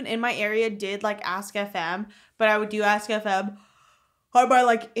 nobody even in my area did like Ask FM, but I would do Ask FM on my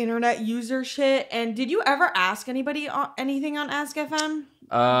like internet user shit. And did you ever ask anybody anything on Ask FM?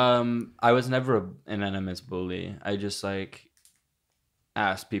 I was never an anonymous bully. I just like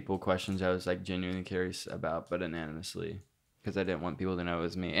asked people questions I was like genuinely curious about, but anonymously. Because I didn't want people to know it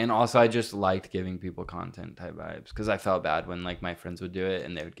was me. And also I just liked giving people content type vibes. Because I felt bad when like my friends would do it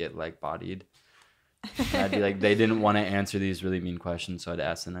and they would get like bodied. And I'd be like, they didn't want to answer these really mean questions, so I'd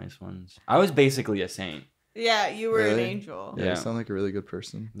ask the nice ones. I was basically a saint. Yeah, you were an Really? angel. Yeah, Yeah. you sound like a really good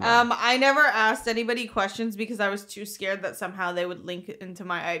person. I never asked anybody questions because I was too scared that somehow they would link into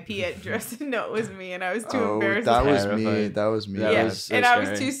my IP address and know it was me, and I was too Oh, embarrassed. that to was Terrified. me. That was me. That yeah, was so and I was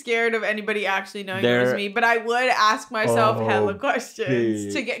scary. too scared of anybody actually knowing it was There- me. But I would ask myself Oh, hella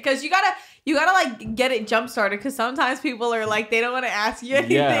questions to get, because you gotta like get it jump started. Because sometimes people are like they don't want to ask you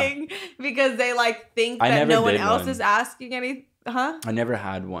Yeah. anything because they like think I that never no one did else one. is asking anything. Huh? I never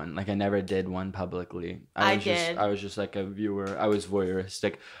had one. Like I never did one publicly. I I did. was just like a viewer. I was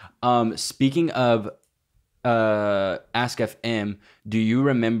voyeuristic. Speaking of Ask FM, do you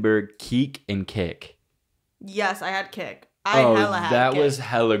remember Keek and Kick? Yes, I had Kick. I hella had that Kick. was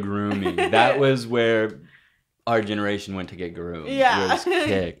hella grooming. That was where our generation went to get groomed. Yeah. It was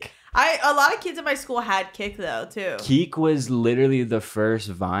Kick. A lot of kids in my school had Kik though too. Keek was literally the first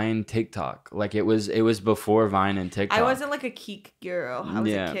Vine TikTok. Like it was before Vine and TikTok. I wasn't like a Keek girl. I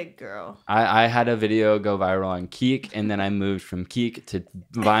was a Kik girl. I had a video go viral on Keek, and then I moved from Keek to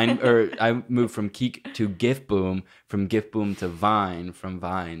Vine, or I moved from Keek to Gift Boom, from Gift Boom to Vine, from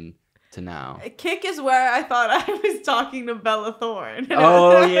Vine to now. Kik is where I thought I was talking to Bella Thorne.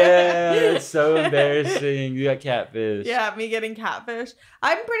 Oh yeah, that's so embarrassing. You got catfish. Yeah, me getting catfish.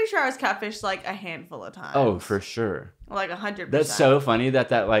 I'm pretty sure I was catfished like a handful of times. Oh, for sure. Like 100%. That's so funny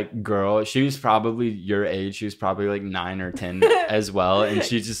that like girl, she was probably your age. She was probably like 9 or 10 as well, and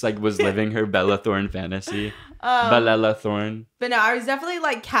she just like was living her Bella Thorne fantasy. Bella Thorne. But no, I was definitely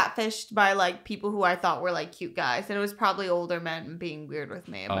like catfished by like people who I thought were like cute guys, and it was probably older men being weird with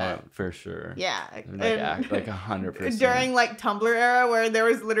me. But for sure. yeah, Like act like 100%. During like Tumblr era, where there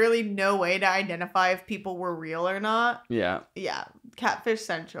was literally no way to identify if people were real or not. Yeah. Yeah, catfish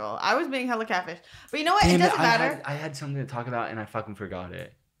central. I was being hella catfish, but you know what? Damn it doesn't matter. I had something to talk about and I fucking forgot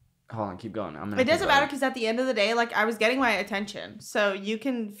it. Hold on, keep going. It doesn't matter because at the end of the day, like I was getting my attention, so you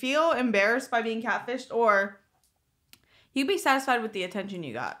can feel embarrassed by being catfished, or you'd be satisfied with the attention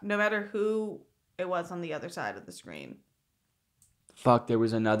you got, no matter who it was on the other side of the screen. Fuck, there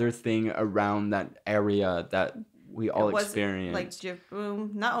was another thing around that area that we all experienced. Like Jif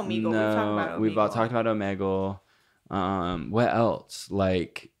Boom, not Omegle. No, we've all talked about Omegle. What else?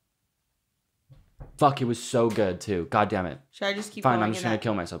 Like, fuck, it was so good too. God damn it. Should I just keep Fine, going? I'm just gonna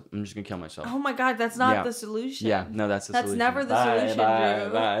kill myself. Oh my god, that's not the solution. Yeah, no, that's the solution. That's never the solution,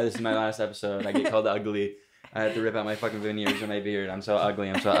 Drew. Bye. This is my last episode. I get called ugly. I had to rip out my fucking veneers and my beard. I'm so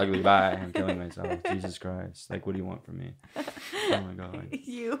ugly. Bye. I'm killing myself. Jesus Christ. Like, what do you want from me? Oh my god.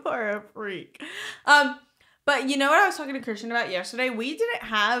 You are a freak. But you know what I was talking to Christian about yesterday? We didn't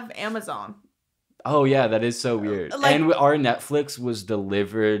have Amazon. Oh yeah, that is so weird. Like, and our Netflix was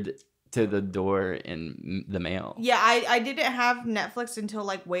delivered to the door in the mail. Yeah, I didn't have Netflix until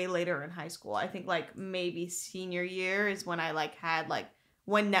like way later in high school. I think like maybe senior year is when I like had like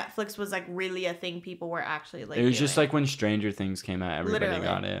when Netflix was like really a thing people were actually like it was doing. just like when Stranger Things came out, everybody Literally.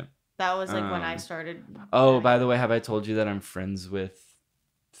 got it. That was like when I started. Oh, by the way, have I told you that I'm friends with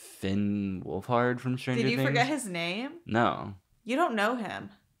Finn Wolfhard from Stranger Things? Did you forget his name? No. You don't know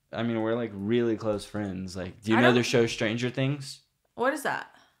him. I mean, we're like really close friends. Like, do you know the show Stranger Things? What is that?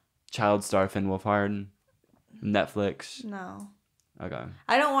 Child star Finn Wolfhard, Netflix. No. Okay.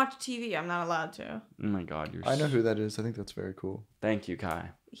 I don't watch TV. I'm not allowed to. Oh my god, I know who that is. I think that's very cool. Thank you,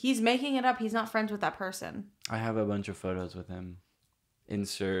 Kai. He's making it up. He's not friends with that person. I have a bunch of photos with him.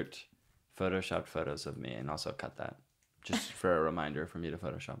 Insert photoshopped photos of me, and also cut that just for a reminder for me to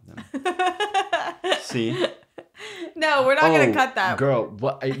Photoshop them. See? No, we're not gonna cut that. Girl,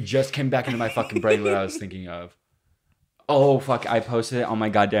 what? It just came back into my fucking brain what I was thinking of. Oh fuck! I posted it on my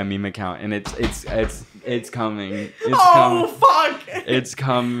goddamn meme account, and it's coming. It's coming. Fuck! It's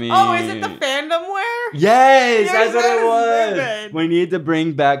coming. Oh, is it the fandom wear? Yes, that's what it was. Vivid. We need to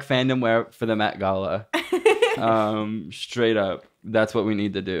bring back fandom wear for the Met Gala. Straight up, that's what we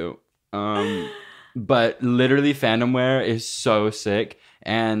need to do. But literally, fandom wear is so sick,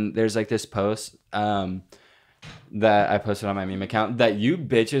 and there's like this post that I posted on my meme account that you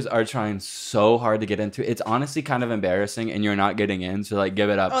bitches are trying so hard to get into. It's honestly kind of embarrassing, and you're not getting in, so like give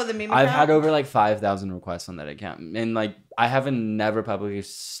it up. Oh, the meme I've account? had over like 5,000 requests on that account, and like I haven't never publicly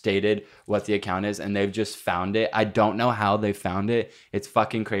stated what the account is, and they've just found it. I don't know how they found it. It's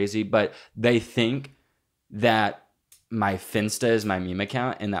fucking crazy, but they think that my Finsta is my meme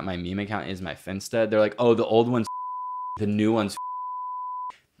account and that my meme account is my Finsta. They're like, oh, the old one's the new one's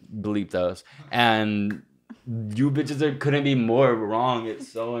bleep those. And you bitches couldn't be more wrong.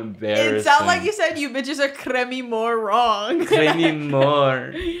 It's so embarrassing. It sounded like you said you bitches are cremi more wrong. Cremi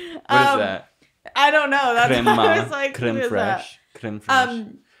more. What is that? I don't know. That's Crema. I was like, Creme who is fresh. that? Creme fresh.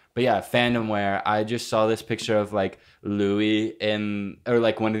 But yeah, fandom wear. I just saw this picture of like Louis or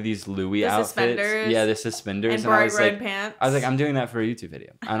like one of these Louis outfits. Suspenders. Yeah, the suspenders. And bright red like, pants. I was like, I'm doing that for a YouTube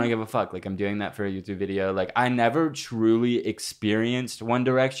video. I don't give a fuck. Like, I'm doing that for a YouTube video. Like, I never truly experienced One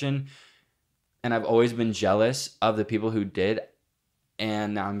Direction, and I've always been jealous of the people who did.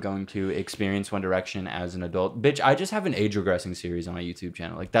 And now I'm going to experience One Direction as an adult. Bitch, I just have an age regressing series on my YouTube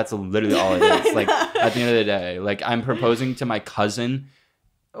channel. Like, that's literally all it is. Like, at the end of the day, like, I'm proposing to my cousin.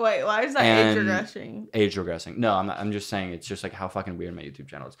 Wait, why is that age regressing? Age regressing. No, I'm not. I'm just saying it's just like how fucking weird my YouTube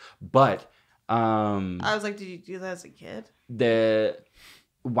channel is. But I was like, did you do that as a kid?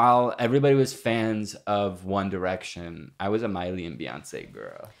 while everybody was fans of One Direction, I was a Miley and Beyonce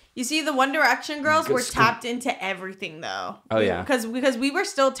girl. You see, the One Direction girls Good were school. tapped into everything, though. Oh, yeah. Because we were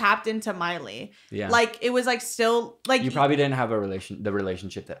still tapped into Miley. Yeah. Like, it was, like, still... like You probably didn't have the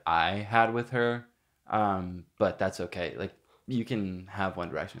relationship that I had with her, but that's okay. Like, you can have One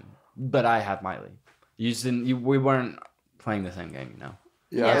Direction, but I have Miley. We weren't playing the same game, you know?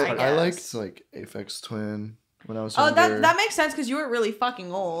 Yeah, Yeah, I I liked, guess. like, Aphex Twin when I was Oh, younger. that makes sense because you were really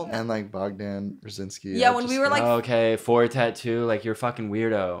fucking old. And, like, Bogdan Brzezinski. Yeah, I when we just- were, like... Okay, for tattoo, like, you're a fucking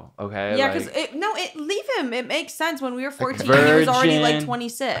weirdo, okay? Yeah, because like, leave him. It makes sense. When we were 14, he was already like Virgin.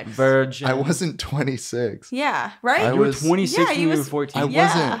 26. Virgin. I wasn't 26. Yeah, right? I You were was- 26 Yeah, when he you were was- 14. I Yeah.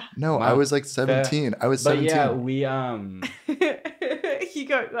 wasn't. No, Wow. I was, like, 17. I was But 17. yeah, He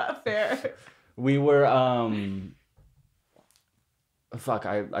got that fair. we were fuck,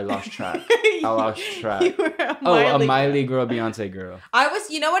 I lost track. I lost track. You were a Oh, a Miley. Miley girl, Beyonce girl. I was,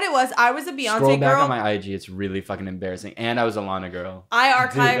 you know what it was? I was a Beyonce Scroll back girl. on my IG, it's really fucking embarrassing. And I was a Lana girl. I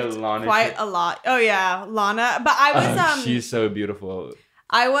Dude, the archived Lana quite shit. a lot. Oh yeah, Lana. But I was She's so beautiful.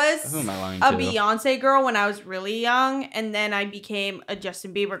 I was Who am I lying a to? Beyonce girl when I was really young, and then I became a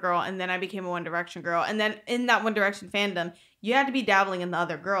Justin Bieber girl, and then I became a One Direction girl, and then in that One Direction fandom, you had to be dabbling in the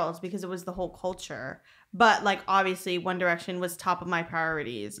other girls because it was the whole culture. But like obviously, One Direction was top of my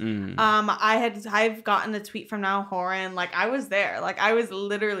priorities. Mm. I've gotten a tweet from Niall Horan, like I was there, like I was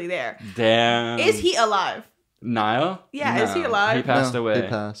literally there. Damn. Is he alive? Niall? Yeah, is he No, alive? He passed No, away he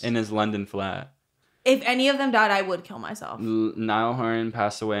passed. in his London flat. If any of them died, I would kill myself. Niall Horan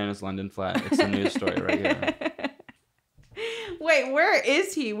passed away in his London flat. It's a news story right here. Wait, where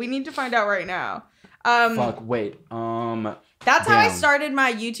is he? We need to find out right now. Fuck, wait. That's how I Damn. started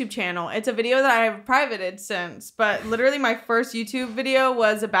my YouTube channel. It's a video that I have privated since, but literally my first YouTube video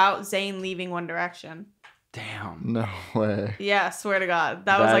was about Zayn leaving One Direction. Damn. No way. Yeah, swear to God.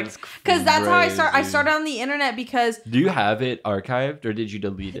 That was like, That's because that's how I start. I crazy. started on the internet because Do you have it archived or did you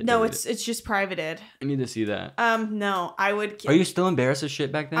delete it? no, Delete it's just privated. I need to see that. No, I would. Are you still embarrassed as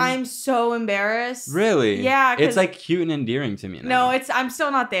shit back then? I'm so embarrassed. Really? Yeah, 'cause- It's like cute and endearing to me now. No, I'm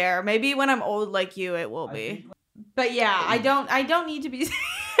still not there. Maybe when I'm old like you, it will be. But yeah, I don't need to be.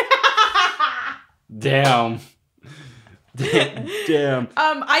 Damn. Damn.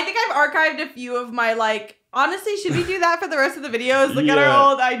 I think I've archived a few of my like. Honestly, should we do that for the rest of the videos? Look at Yeah.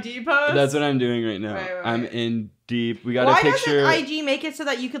 our old IG posts. That's what I'm doing right now. Right. I'm in deep. We got Why a picture. doesn't IG make it so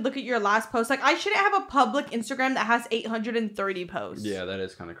that you could look at your last post? Like, I shouldn't have a public Instagram that has 830 posts. Yeah, that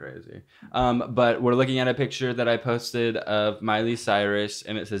is kind of crazy. But we're looking at a picture that I posted of Miley Cyrus,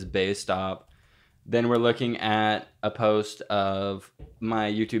 and it says "Bay Stop." Then we're looking at a post of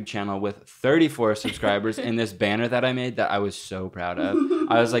my YouTube channel with 34 subscribers in this banner that I made that I was so proud of.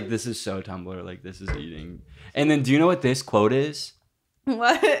 I was like, "This is so Tumblr. Like, this is eating." And then, do you know what this quote is?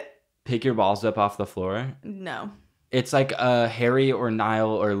 What? Pick your balls up off the floor. No. It's like Harry or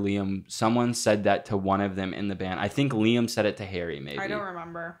Niall or Liam. Someone said that to one of them in the band. I think Liam said it to Harry, maybe. I don't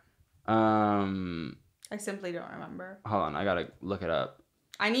remember. I I simply don't remember. hold on, I gotta look it up.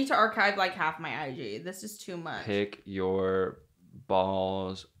 I need to archive like half my IG. This is too much. Pick your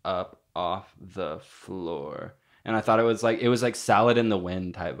balls up off the floor. And I thought it was like Salad in the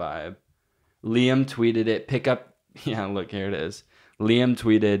Wind type vibe. Liam tweeted it. Pick up. Yeah, look, here it is. Liam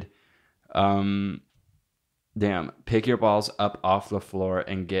tweeted, damn, pick your balls up off the floor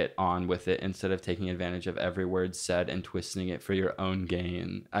and get on with it instead of taking advantage of every word said and twisting it for your own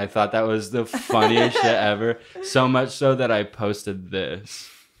gain. I thought that was the funniest shit ever. So much so that I posted this.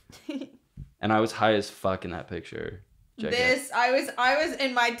 And I was high as fuck in that picture. Check it. I was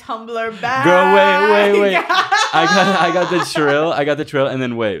in my Tumblr bag. Girl, wait. I got the trill, and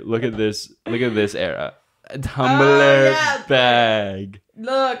then wait, look at this era. Tumblr yeah. bag.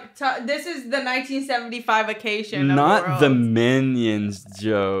 Look, this is the 1975 occasion. Not of the the world. Minions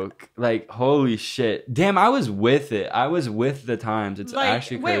joke. Like, holy shit. Damn, I was with it. I was with the times. It's Like,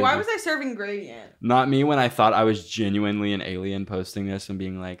 actually crazy. wait, why was I serving gradient? Not me when I thought I was genuinely an alien posting this and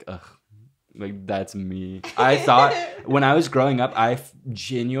being like, ugh, like that's me. I thought when I was growing up, I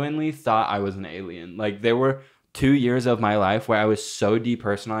genuinely thought I was an alien. Like there were 2 years of my life where I was so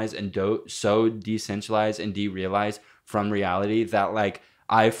depersonalized and so decentralized and derealized from reality that like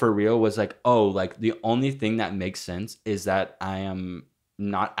I for real was like, oh, like the only thing that makes sense is that I am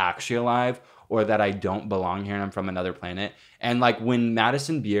not actually alive or that I don't belong here and I'm from another planet. And like when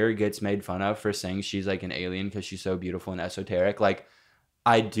Madison Beer gets made fun of for saying she's like an alien because she's so beautiful and esoteric, like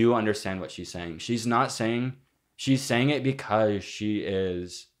I do understand what she's saying. She's saying it because she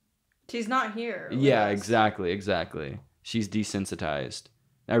is. She's not here. Yeah, Liz. exactly. She's desensitized.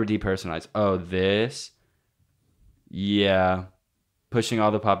 Never depersonalized. Oh, this? Yeah. pushing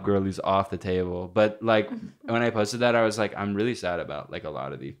all the pop girlies off the table. But like when I posted that, I was like, I'm really sad about like a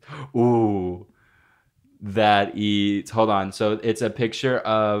lot of these. Ooh, that eats. Hold on. So it's a picture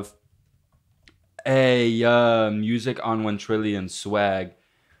of music on 1 trillion swag.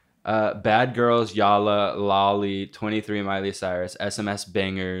 Bad Girls, Yala, Lolly, 23 Miley Cyrus, SMS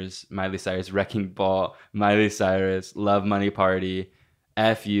Bangers, Miley Cyrus, Wrecking Ball, Miley Cyrus, Love Money Party,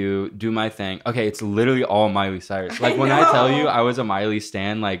 F You, Do My Thing. Okay, it's literally all Miley Cyrus. Like when I tell you I was a Miley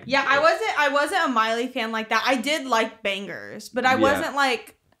stan, like yeah, I wasn't a Miley fan like that. I did like Bangers, but I wasn't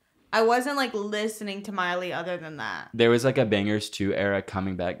like listening to Miley other than that. There was like a Bangers 2 era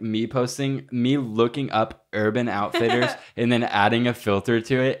coming back. Me looking up Urban Outfitters and then adding a filter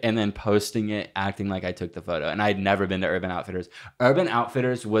to it and then posting it, acting like I took the photo. And I'd never been to Urban Outfitters. Urban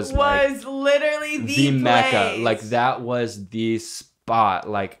Outfitters was like literally the mecca. place. Like that was the spot.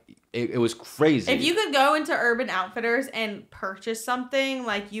 Like it was crazy. If you could go into Urban Outfitters and purchase something,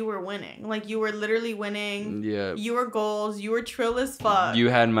 like you were winning. Like you were literally winning. Yeah. You were goals. You were trill as fuck. You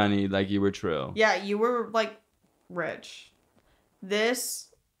had money, like you were trill. Yeah, you were like rich. This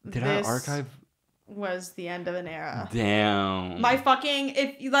I archive? Was the end of an era. Damn. My fucking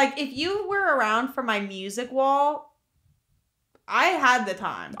if you were around for my music wall, I had the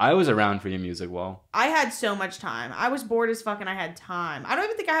time. I was around for your music wall. I had so much time. I was bored as fuck and I had time. I don't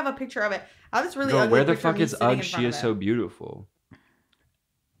even think I have a picture of it. I have this really ugly where the picture of fuck me is sitting in Ugg? She front is of it. so beautiful.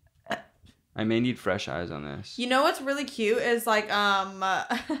 I may need fresh eyes on this. You know what's really cute is like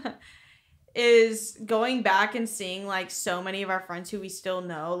is going back and seeing like so many of our friends who we still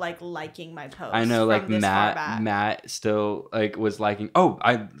know like liking my posts. I know, like from this far back. Matt still like was liking. Oh,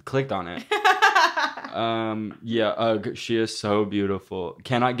 I clicked on it. Yeah, Ugg. She is so beautiful.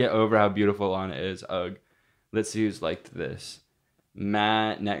 Cannot get over how beautiful Lana is. Ugg. Let's see who's liked this.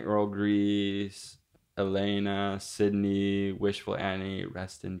 Matt, Neckroll Grease, Elena, Sydney, Wishful Annie,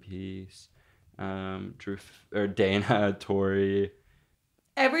 Rest in Peace. Dana, Tori.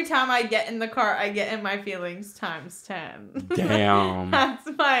 Every time I get in the car, I get in my feelings times 10. Damn. That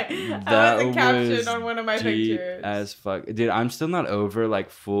was a caption on one of my deep pictures. as fuck. Dude, I'm still not over like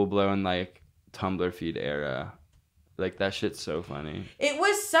full blown like Tumblr feed era. Like that shit's so funny. It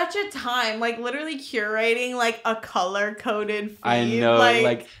was such a time, like literally curating like a color coded feed. I know,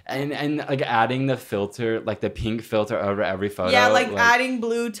 like and like adding the filter, like the pink filter over every photo. Yeah, like adding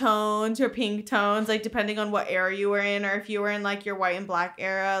blue tones or pink tones, like depending on what era you were in, or if you were in like your white and black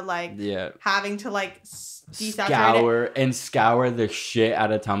era, like having to like scour the shit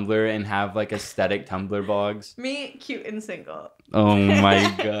out of Tumblr and have like aesthetic Tumblr blogs. Me, cute and single. Oh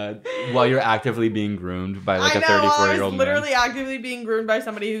my god! While you're actively being groomed by like a 34-year-old man. Literally actively being groomed by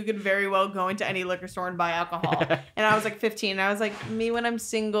somebody who could very well go into any liquor store and buy alcohol. And I was like 15. And I was like, me when I'm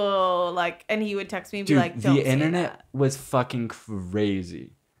single, like, and he would text me and be like, don't the internet was fucking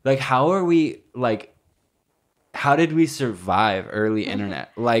crazy. Like, how did we survive early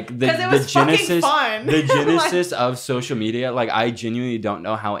internet? Like the genesis of social media. Like, I genuinely don't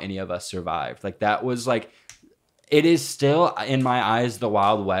know how any of us survived. Like, that was like. It is still, in my eyes, the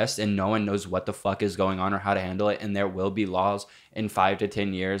Wild West, and no one knows what the fuck is going on or how to handle it. And there will be laws in 5 to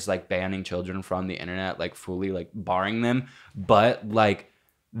 10 years, like banning children from the internet, like fully, like barring them. But like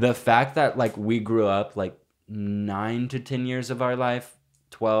the fact that like we grew up like 9 to 10 years of our life,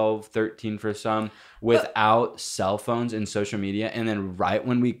 12, 13 for some, without cell phones and social media. And then right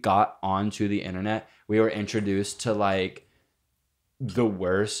when we got onto the internet, we were introduced to like the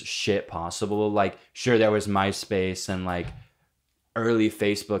worst shit possible. Like, sure, there was MySpace and like early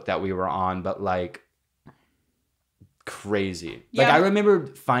Facebook that we were on, but like crazy. Yeah. Like, I remember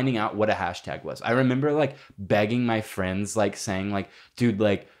finding out what a hashtag was. I remember like begging my friends, like saying like, dude,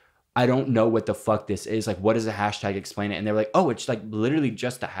 like, I don't know what the fuck this is. Like, what is a hashtag? Explain it. And they were like, oh, it's like literally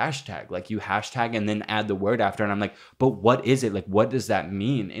just a hashtag. Like, you hashtag and then add the word after. And I'm like, but what is it? Like, what does that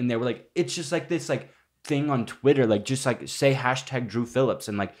mean? And they were like, it's just like this, like, thing on Twitter, like just like say hashtag Drew Phillips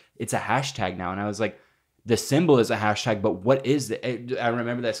and like it's a hashtag now. And I was like, the symbol is a hashtag, but what is it? I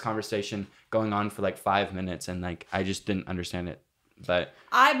remember this conversation going on for like 5 minutes and like I just didn't understand it. But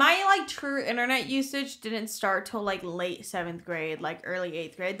my like true internet usage didn't start till like late 7th grade, like early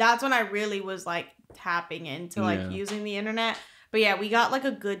 8th grade. That's when I really was like tapping into like using the internet. But yeah, we got like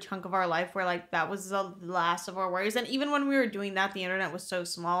a good chunk of our life where like that was the last of our worries. And even when we were doing that, the internet was so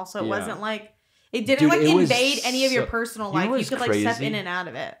small, so it wasn't like it didn't like invade any of your personal life. You could like step in and out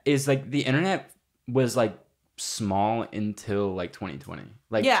of it. Is like the internet was like small until like 2020,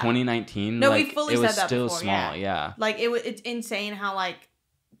 like 2019. No, like, we fully said that still before, small. Yeah, like it's insane how like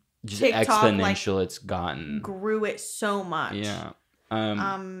just TikTok, exponential like, it's gotten. Grew it so much. Yeah.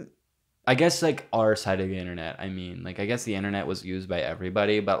 I guess like our side of the internet. I mean, like I guess the internet was used by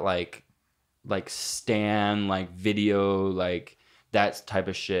everybody, but like Stan, like video, like that type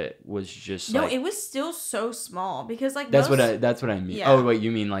of shit was just No, like, it was still so small because like that's most, what I mean. Yeah. Oh wait,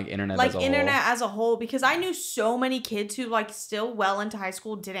 you mean like internet like as a internet whole? as a whole, because I knew so many kids who like still well into high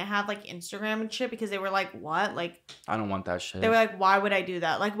school didn't have like Instagram and shit because they were like, what? Like I don't want that shit. they were like, why would I do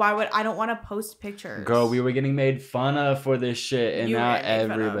that? Like I don't want to post pictures. Girl, we were getting made fun of for this shit, and You now were made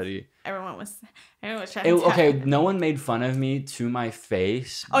fun of. everybody. Everyone was trying to Okay, no one made fun of me to my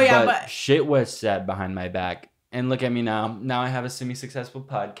face. Oh, yeah, but- shit was said behind my back. And look at me now. Now I have a semi-successful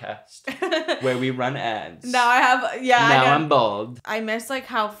podcast where we run ads. Now I have, yeah. Now I know. I'm bald. I miss like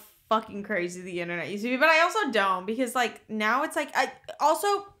how fucking crazy the internet used to be, but I also don't because like now it's like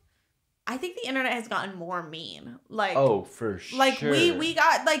I think the internet has gotten more mean. Like Oh, for sure. like we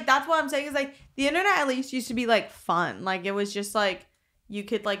got like that's what I'm saying is like the internet at least used to be like fun. Like it was just like you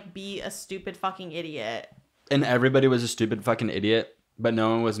could like be a stupid fucking idiot. And everybody was a stupid fucking idiot, but no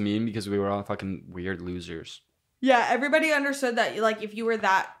one was mean because we were all fucking weird losers. Yeah, everybody understood that like if you were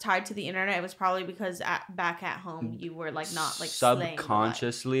that tied to the internet, it was probably because back at home you were like not like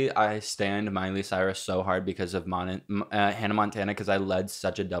subconsciously. I stand Miley Cyrus so hard because of Hannah Montana because I led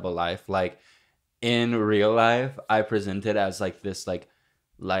such a double life. Like in real life, I presented as like this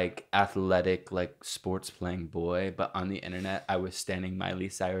like athletic like sports playing boy, but on the internet I was standing Miley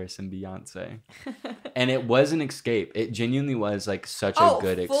Cyrus and Beyonce. And it was an escape. It genuinely was like such a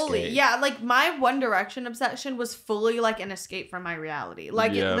good fully. escape. Yeah, like my One Direction obsession was fully like an escape from my reality.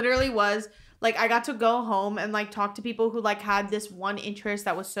 Like Yeah. it literally was like I got to go home and like talk to people who like had this one interest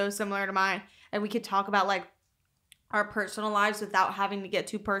that was so similar to mine, and we could talk about like our personal lives without having to get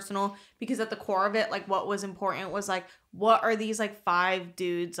too personal, because at the core of it, like what was important was like, what are these like 5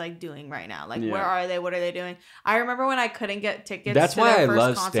 dudes like doing right now? Like where are they? What are they doing? I remember when I couldn't get tickets. That's to why their I first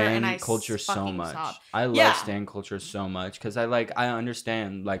love concert stan and I culture so fucking much. sobbed. I love Yeah. stan culture so much because I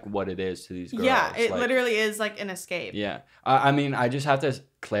understand like what it is to these girls. Yeah, it like, literally is like an escape. Yeah. I mean, I just have to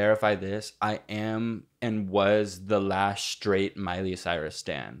clarify this. I am and was the last straight Miley Cyrus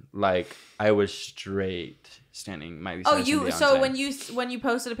stan. Like I was straight standing Miley Cyrus. and So Beyonce. when you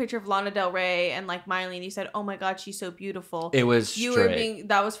posted a picture of Lana Del Rey and like Miley and you said, "Oh my God, she's so beautiful." It was you straight. were being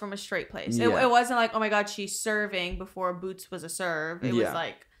that was from a straight place. Yeah. It wasn't like, "Oh my God, she's serving" before Boots was a serve. It was Yeah.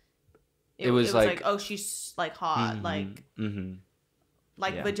 like It was like, "Oh, she's like hot, Mhm.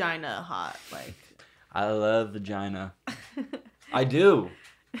 like Yeah. vagina hot." Like I love vagina. I do.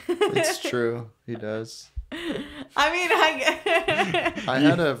 It's true. He does. I mean, I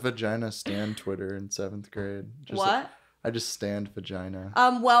had a vagina stand Twitter in 7th grade. what? I just stand vagina.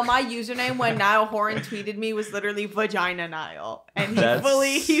 Well, my username when Niall Horan tweeted me was literally Vagina Niall, and he That's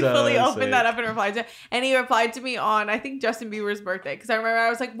fully so opened sick. that up and replied to, and he replied to me on I think Justin Bieber's birthday, because I remember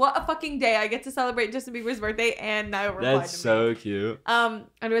I was like, what a fucking day, I get to celebrate Justin Bieber's birthday, and Niall replied That's to me. so cute. And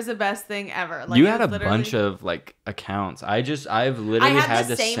it was the best thing ever. Like You it had a was literally- bunch of like accounts. I've I literally had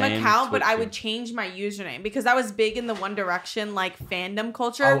the same account, but I Twitter. would change my username because I was big in the One Direction like fandom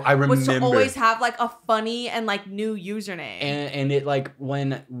culture. Oh, I Was to remember. always have like a funny and like new username. And it like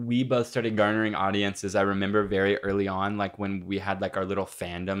when we both started garnering audiences, I remember very early on, like when we had like our little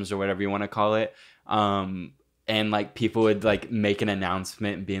fandoms or whatever you want to call it, and like people would like make an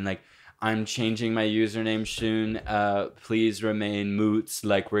announcement being like, I'm changing my username soon. Please remain Moots.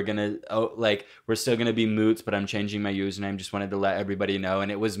 Like we're still gonna be Moots, but I'm changing my username. Just wanted to let everybody know.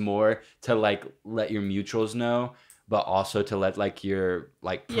 And it was more to like let your mutuals know, but also to let like your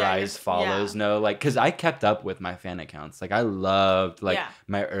like prize follows know. Like, cause I kept up with my fan accounts. Like I loved like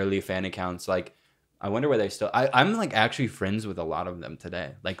my early fan accounts. Like I wonder where they still. I'm like actually friends with a lot of them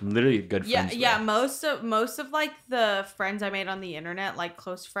today. Like literally good friends. Yeah. with. Most of like the friends I made on the internet, like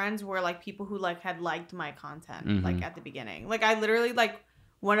close friends, were like people who like had liked my content like at the beginning. Like I literally like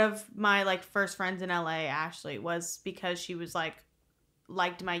one of my like first friends in LA, Ashley, was because she was like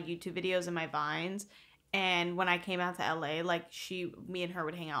liked my YouTube videos and my Vines. And when I came out to LA, like me and her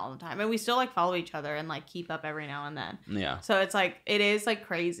would hang out all the time, and we still like follow each other and like keep up every now and then. Yeah. So it's like it is like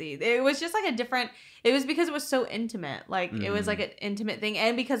crazy. It was just like a different. It was because it was so intimate. Like it was like an intimate thing,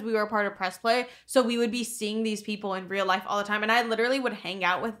 and because we were a part of press play, so we would be seeing these people in real life all the time, and I literally would hang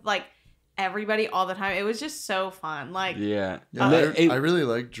out with like everybody all the time. It was just so fun. Like Yeah, I really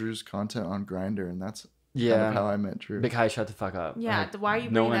like Drew's content on Grindr, and that's kind of how I met Drew. Big High, shut the fuck up. Yeah, Like, why are you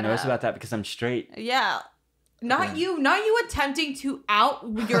no bringing one that knows up? about that because I'm straight. Yeah. Not you attempting to out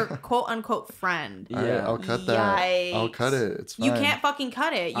your quote unquote friend. All right, I'll cut that. Yikes. I'll cut it. It's fine. You can't fucking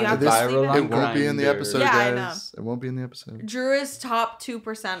cut it. You I'm have to viral leave it. on It won't be in the Grindr. episode, Yeah, I guys. It won't be in the episode. Drew is top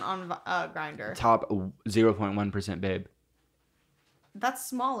 2% on Grindr. Top 0.1%, babe. That's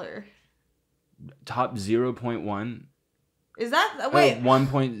smaller. top 0.1. Is that wait?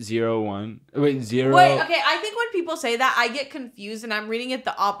 1.01. Wait, 0. Wait, okay. I think when people say that, I get confused, and I'm reading it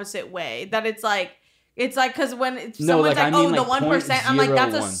the opposite way. That it's like because when someone's like, oh, the 1%, I'm like,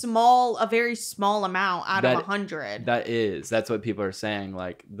 that's a very small amount out of 100. That's what people are saying.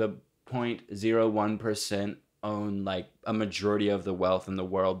 Like the 0.01% own like a majority of the wealth in the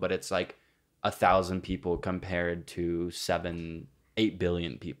world, but it's like 1,000 people compared to 8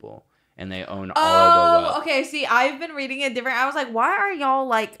 billion people. And they own all of the wealth. Okay. See, I've been reading it different. I was like, why are y'all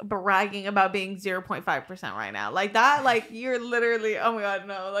like bragging about being 0.5% right now? Like that, like you're literally, oh my God,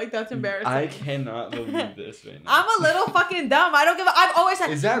 no, like that's embarrassing. I cannot believe this right now. I'm a little fucking dumb. I've always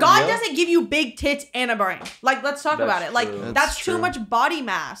said, God doesn't give you big tits and a brain. Like, let's talk about it. Like, that's too much body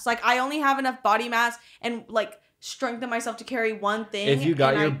mass. Like, I only have enough body mass and like strengthen myself to carry one thing. If you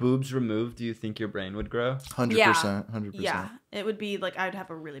got your boobs removed, do you think your brain would grow? 100%. 100%. Yeah, it would be like I'd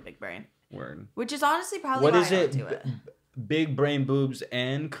have a really big brain. Word. Which is honestly probably why I don't do it. Big brain boobs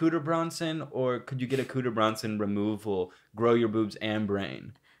and Cooter Bronson, or could you get a Cooter Bronson removal, grow your boobs and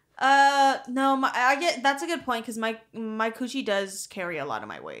brain? No, that's a good point because my coochie does carry a lot of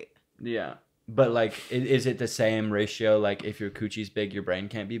my weight. Yeah. But, like, is it the same ratio? Like, if your coochie's big, your brain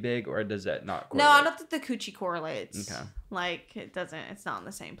can't be big? Or does that not correlate? No, I don't think the coochie correlates. Okay. Like, it doesn't. It's not on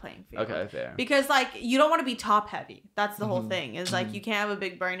the same playing field. Okay, fair. Because, like, you don't want to be top heavy. That's the whole thing. Is, like, you can't have a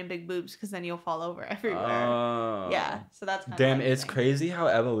big brain and big boobs because then you'll fall over everywhere. Oh. Yeah. So that's kind Damn, of it's crazy how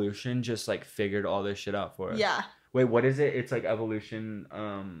evolution just, like, figured all this shit out for us. Yeah. Wait, what is it? It's like evolution.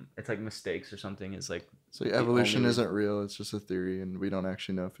 It's like mistakes or something. It's like so evolution isn't real. It's just a theory, and we don't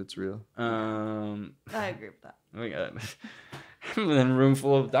actually know if it's real. I agree with that. Oh my God. In a room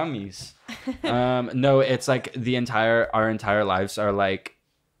full of dummies. No, it's like our entire lives are like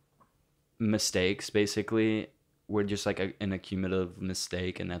mistakes. Basically, we're just like an accumulative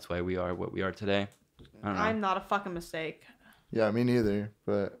mistake, and that's why we are what we are today. I don't know. I'm not a fucking mistake. Yeah, me neither.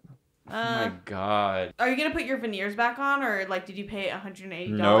 But oh my God. Are you gonna put your veneers back on, or like did you pay $180?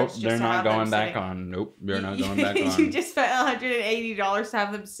 Nope, they're not going back on. Nope, they're not going back on. You just spent $180 to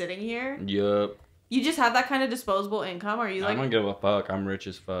have them sitting here? Yup. You just have that kind of disposable income? Or are you like? I don't give a fuck. I'm rich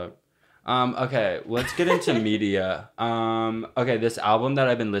as fuck. Okay, let's get into media. Okay, this album that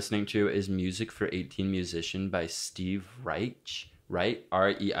I've been listening to is Music for 18 Musician by Steve Reich, right?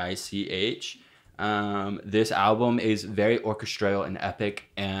 Reich. This album is very orchestral and epic,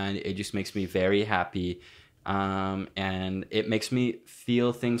 and it just makes me very happy. And it makes me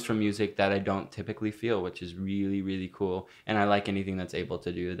feel things from music that I don't typically feel, which is really, really cool. And I like anything that's able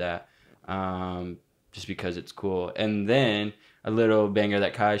to do that, just because it's cool. And then a little banger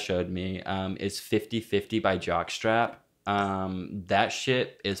that Kai showed me is 50/50 by Jockstrap. That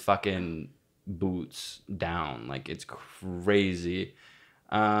shit is fucking boots down. Like, it's crazy.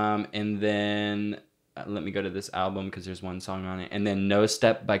 And then let me go to this album because there's one song on it. And then No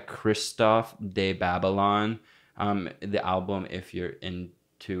Step by Christophe de Babylon. The album, if you're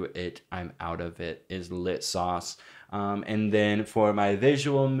into it, I'm out of it, is lit sauce. And then for my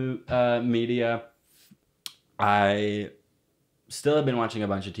visual media, I still have been watching a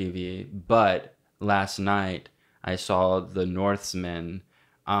bunch of TV, but last night I saw The Northman.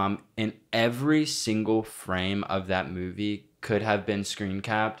 And every single frame of that movie could have been screen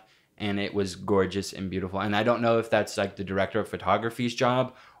capped, and it was gorgeous and beautiful. And I don't know if that's like the director of photography's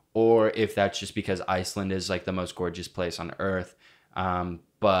job, or if that's just because Iceland is like the most gorgeous place on earth.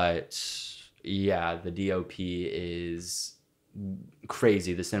 But yeah, the DOP is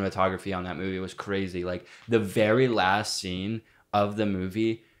crazy. The cinematography on that movie was crazy. Like, the very last scene of the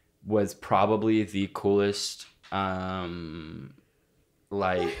movie was probably the coolest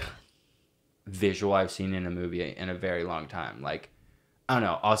like visual I've seen in a movie in a very long time. Like, I don't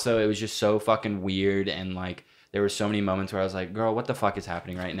know. Also, it was just so fucking weird, and like there were so many moments where I was like, girl, what the fuck is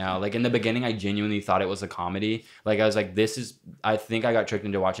happening right now? Like, in the beginning, I genuinely thought it was a comedy. Like, I was like, I think I got tricked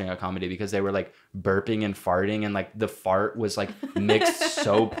into watching a comedy because they were like burping and farting, and like the fart was like mixed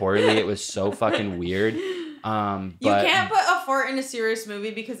so poorly. It was so fucking weird. But you can't put a fart in a serious movie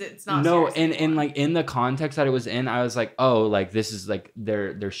because it's not. No, and like in the context that it was in, I was like, oh, like this is like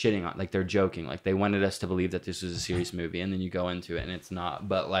they're shitting on, like they're joking, like they wanted us to believe that this was a serious movie, and then you go into it and it's not.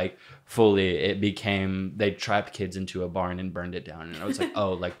 But like fully, it became they trapped kids into a barn and burned it down, and I was like,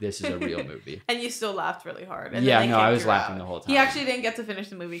 oh, like this is a real movie. And you still laughed really hard. And yeah, no, I was laughing the whole time. He actually didn't get to finish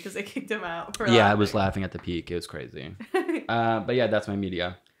the movie because they kicked him out. For I was laughing at the peak. It was crazy. But yeah, that's my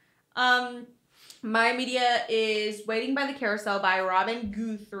media. My media is Waiting by the Carousel by Robin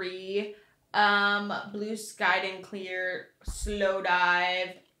Guthrie, Blue Sky and Clear, Slow Dive,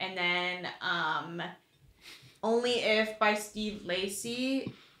 and then Only If by Steve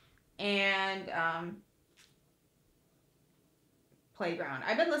Lacy, and Playground.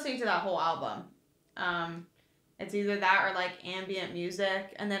 I've been listening to that whole album. It's either that or like ambient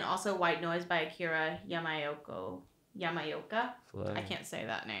music, and then also White Noise by Akira Yamaoka. I can't say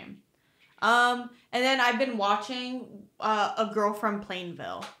that name. And then I've been watching A Girl from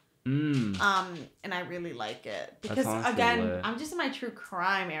Plainville. And I really like it because again, I'm just in my true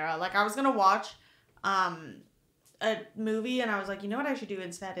crime era. Like I was gonna watch a movie, and I was like, you know what I should do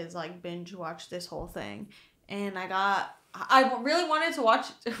instead is like binge watch this whole thing. And I really wanted to watch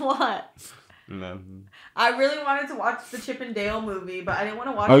what? Nothing. I really wanted to watch the Chip and Dale movie, but I didn't want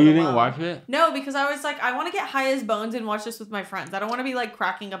to watch it. Oh, you alone. didn't watch it? No, because I was like, I want to get high as bones and watch this with my friends. I don't want to be like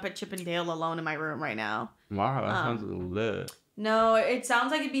cracking up at Chip and Dale alone in my room right now. Wow, that sounds lit. No, it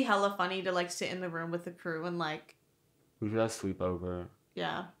sounds like it'd be hella funny to like sit in the room with the crew and like. We should have sleepover.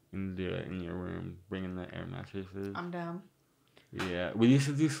 Yeah. And do it in your room. Bring in the air mattresses. I'm down. Yeah, we used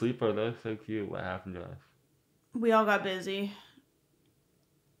to do sleepover. That was so cute. What happened to us? We all got busy.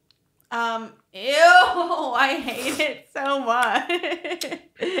 Ew, I hate it so much.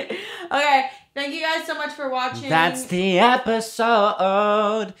 Okay, thank you guys so much for watching. That's the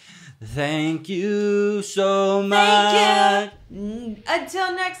episode. Thank you so much. Thank you.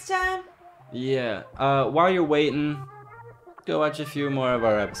 Until next time. Yeah. While you're waiting, go watch a few more of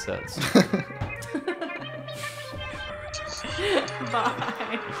our episodes.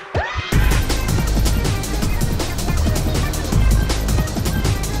 Bye.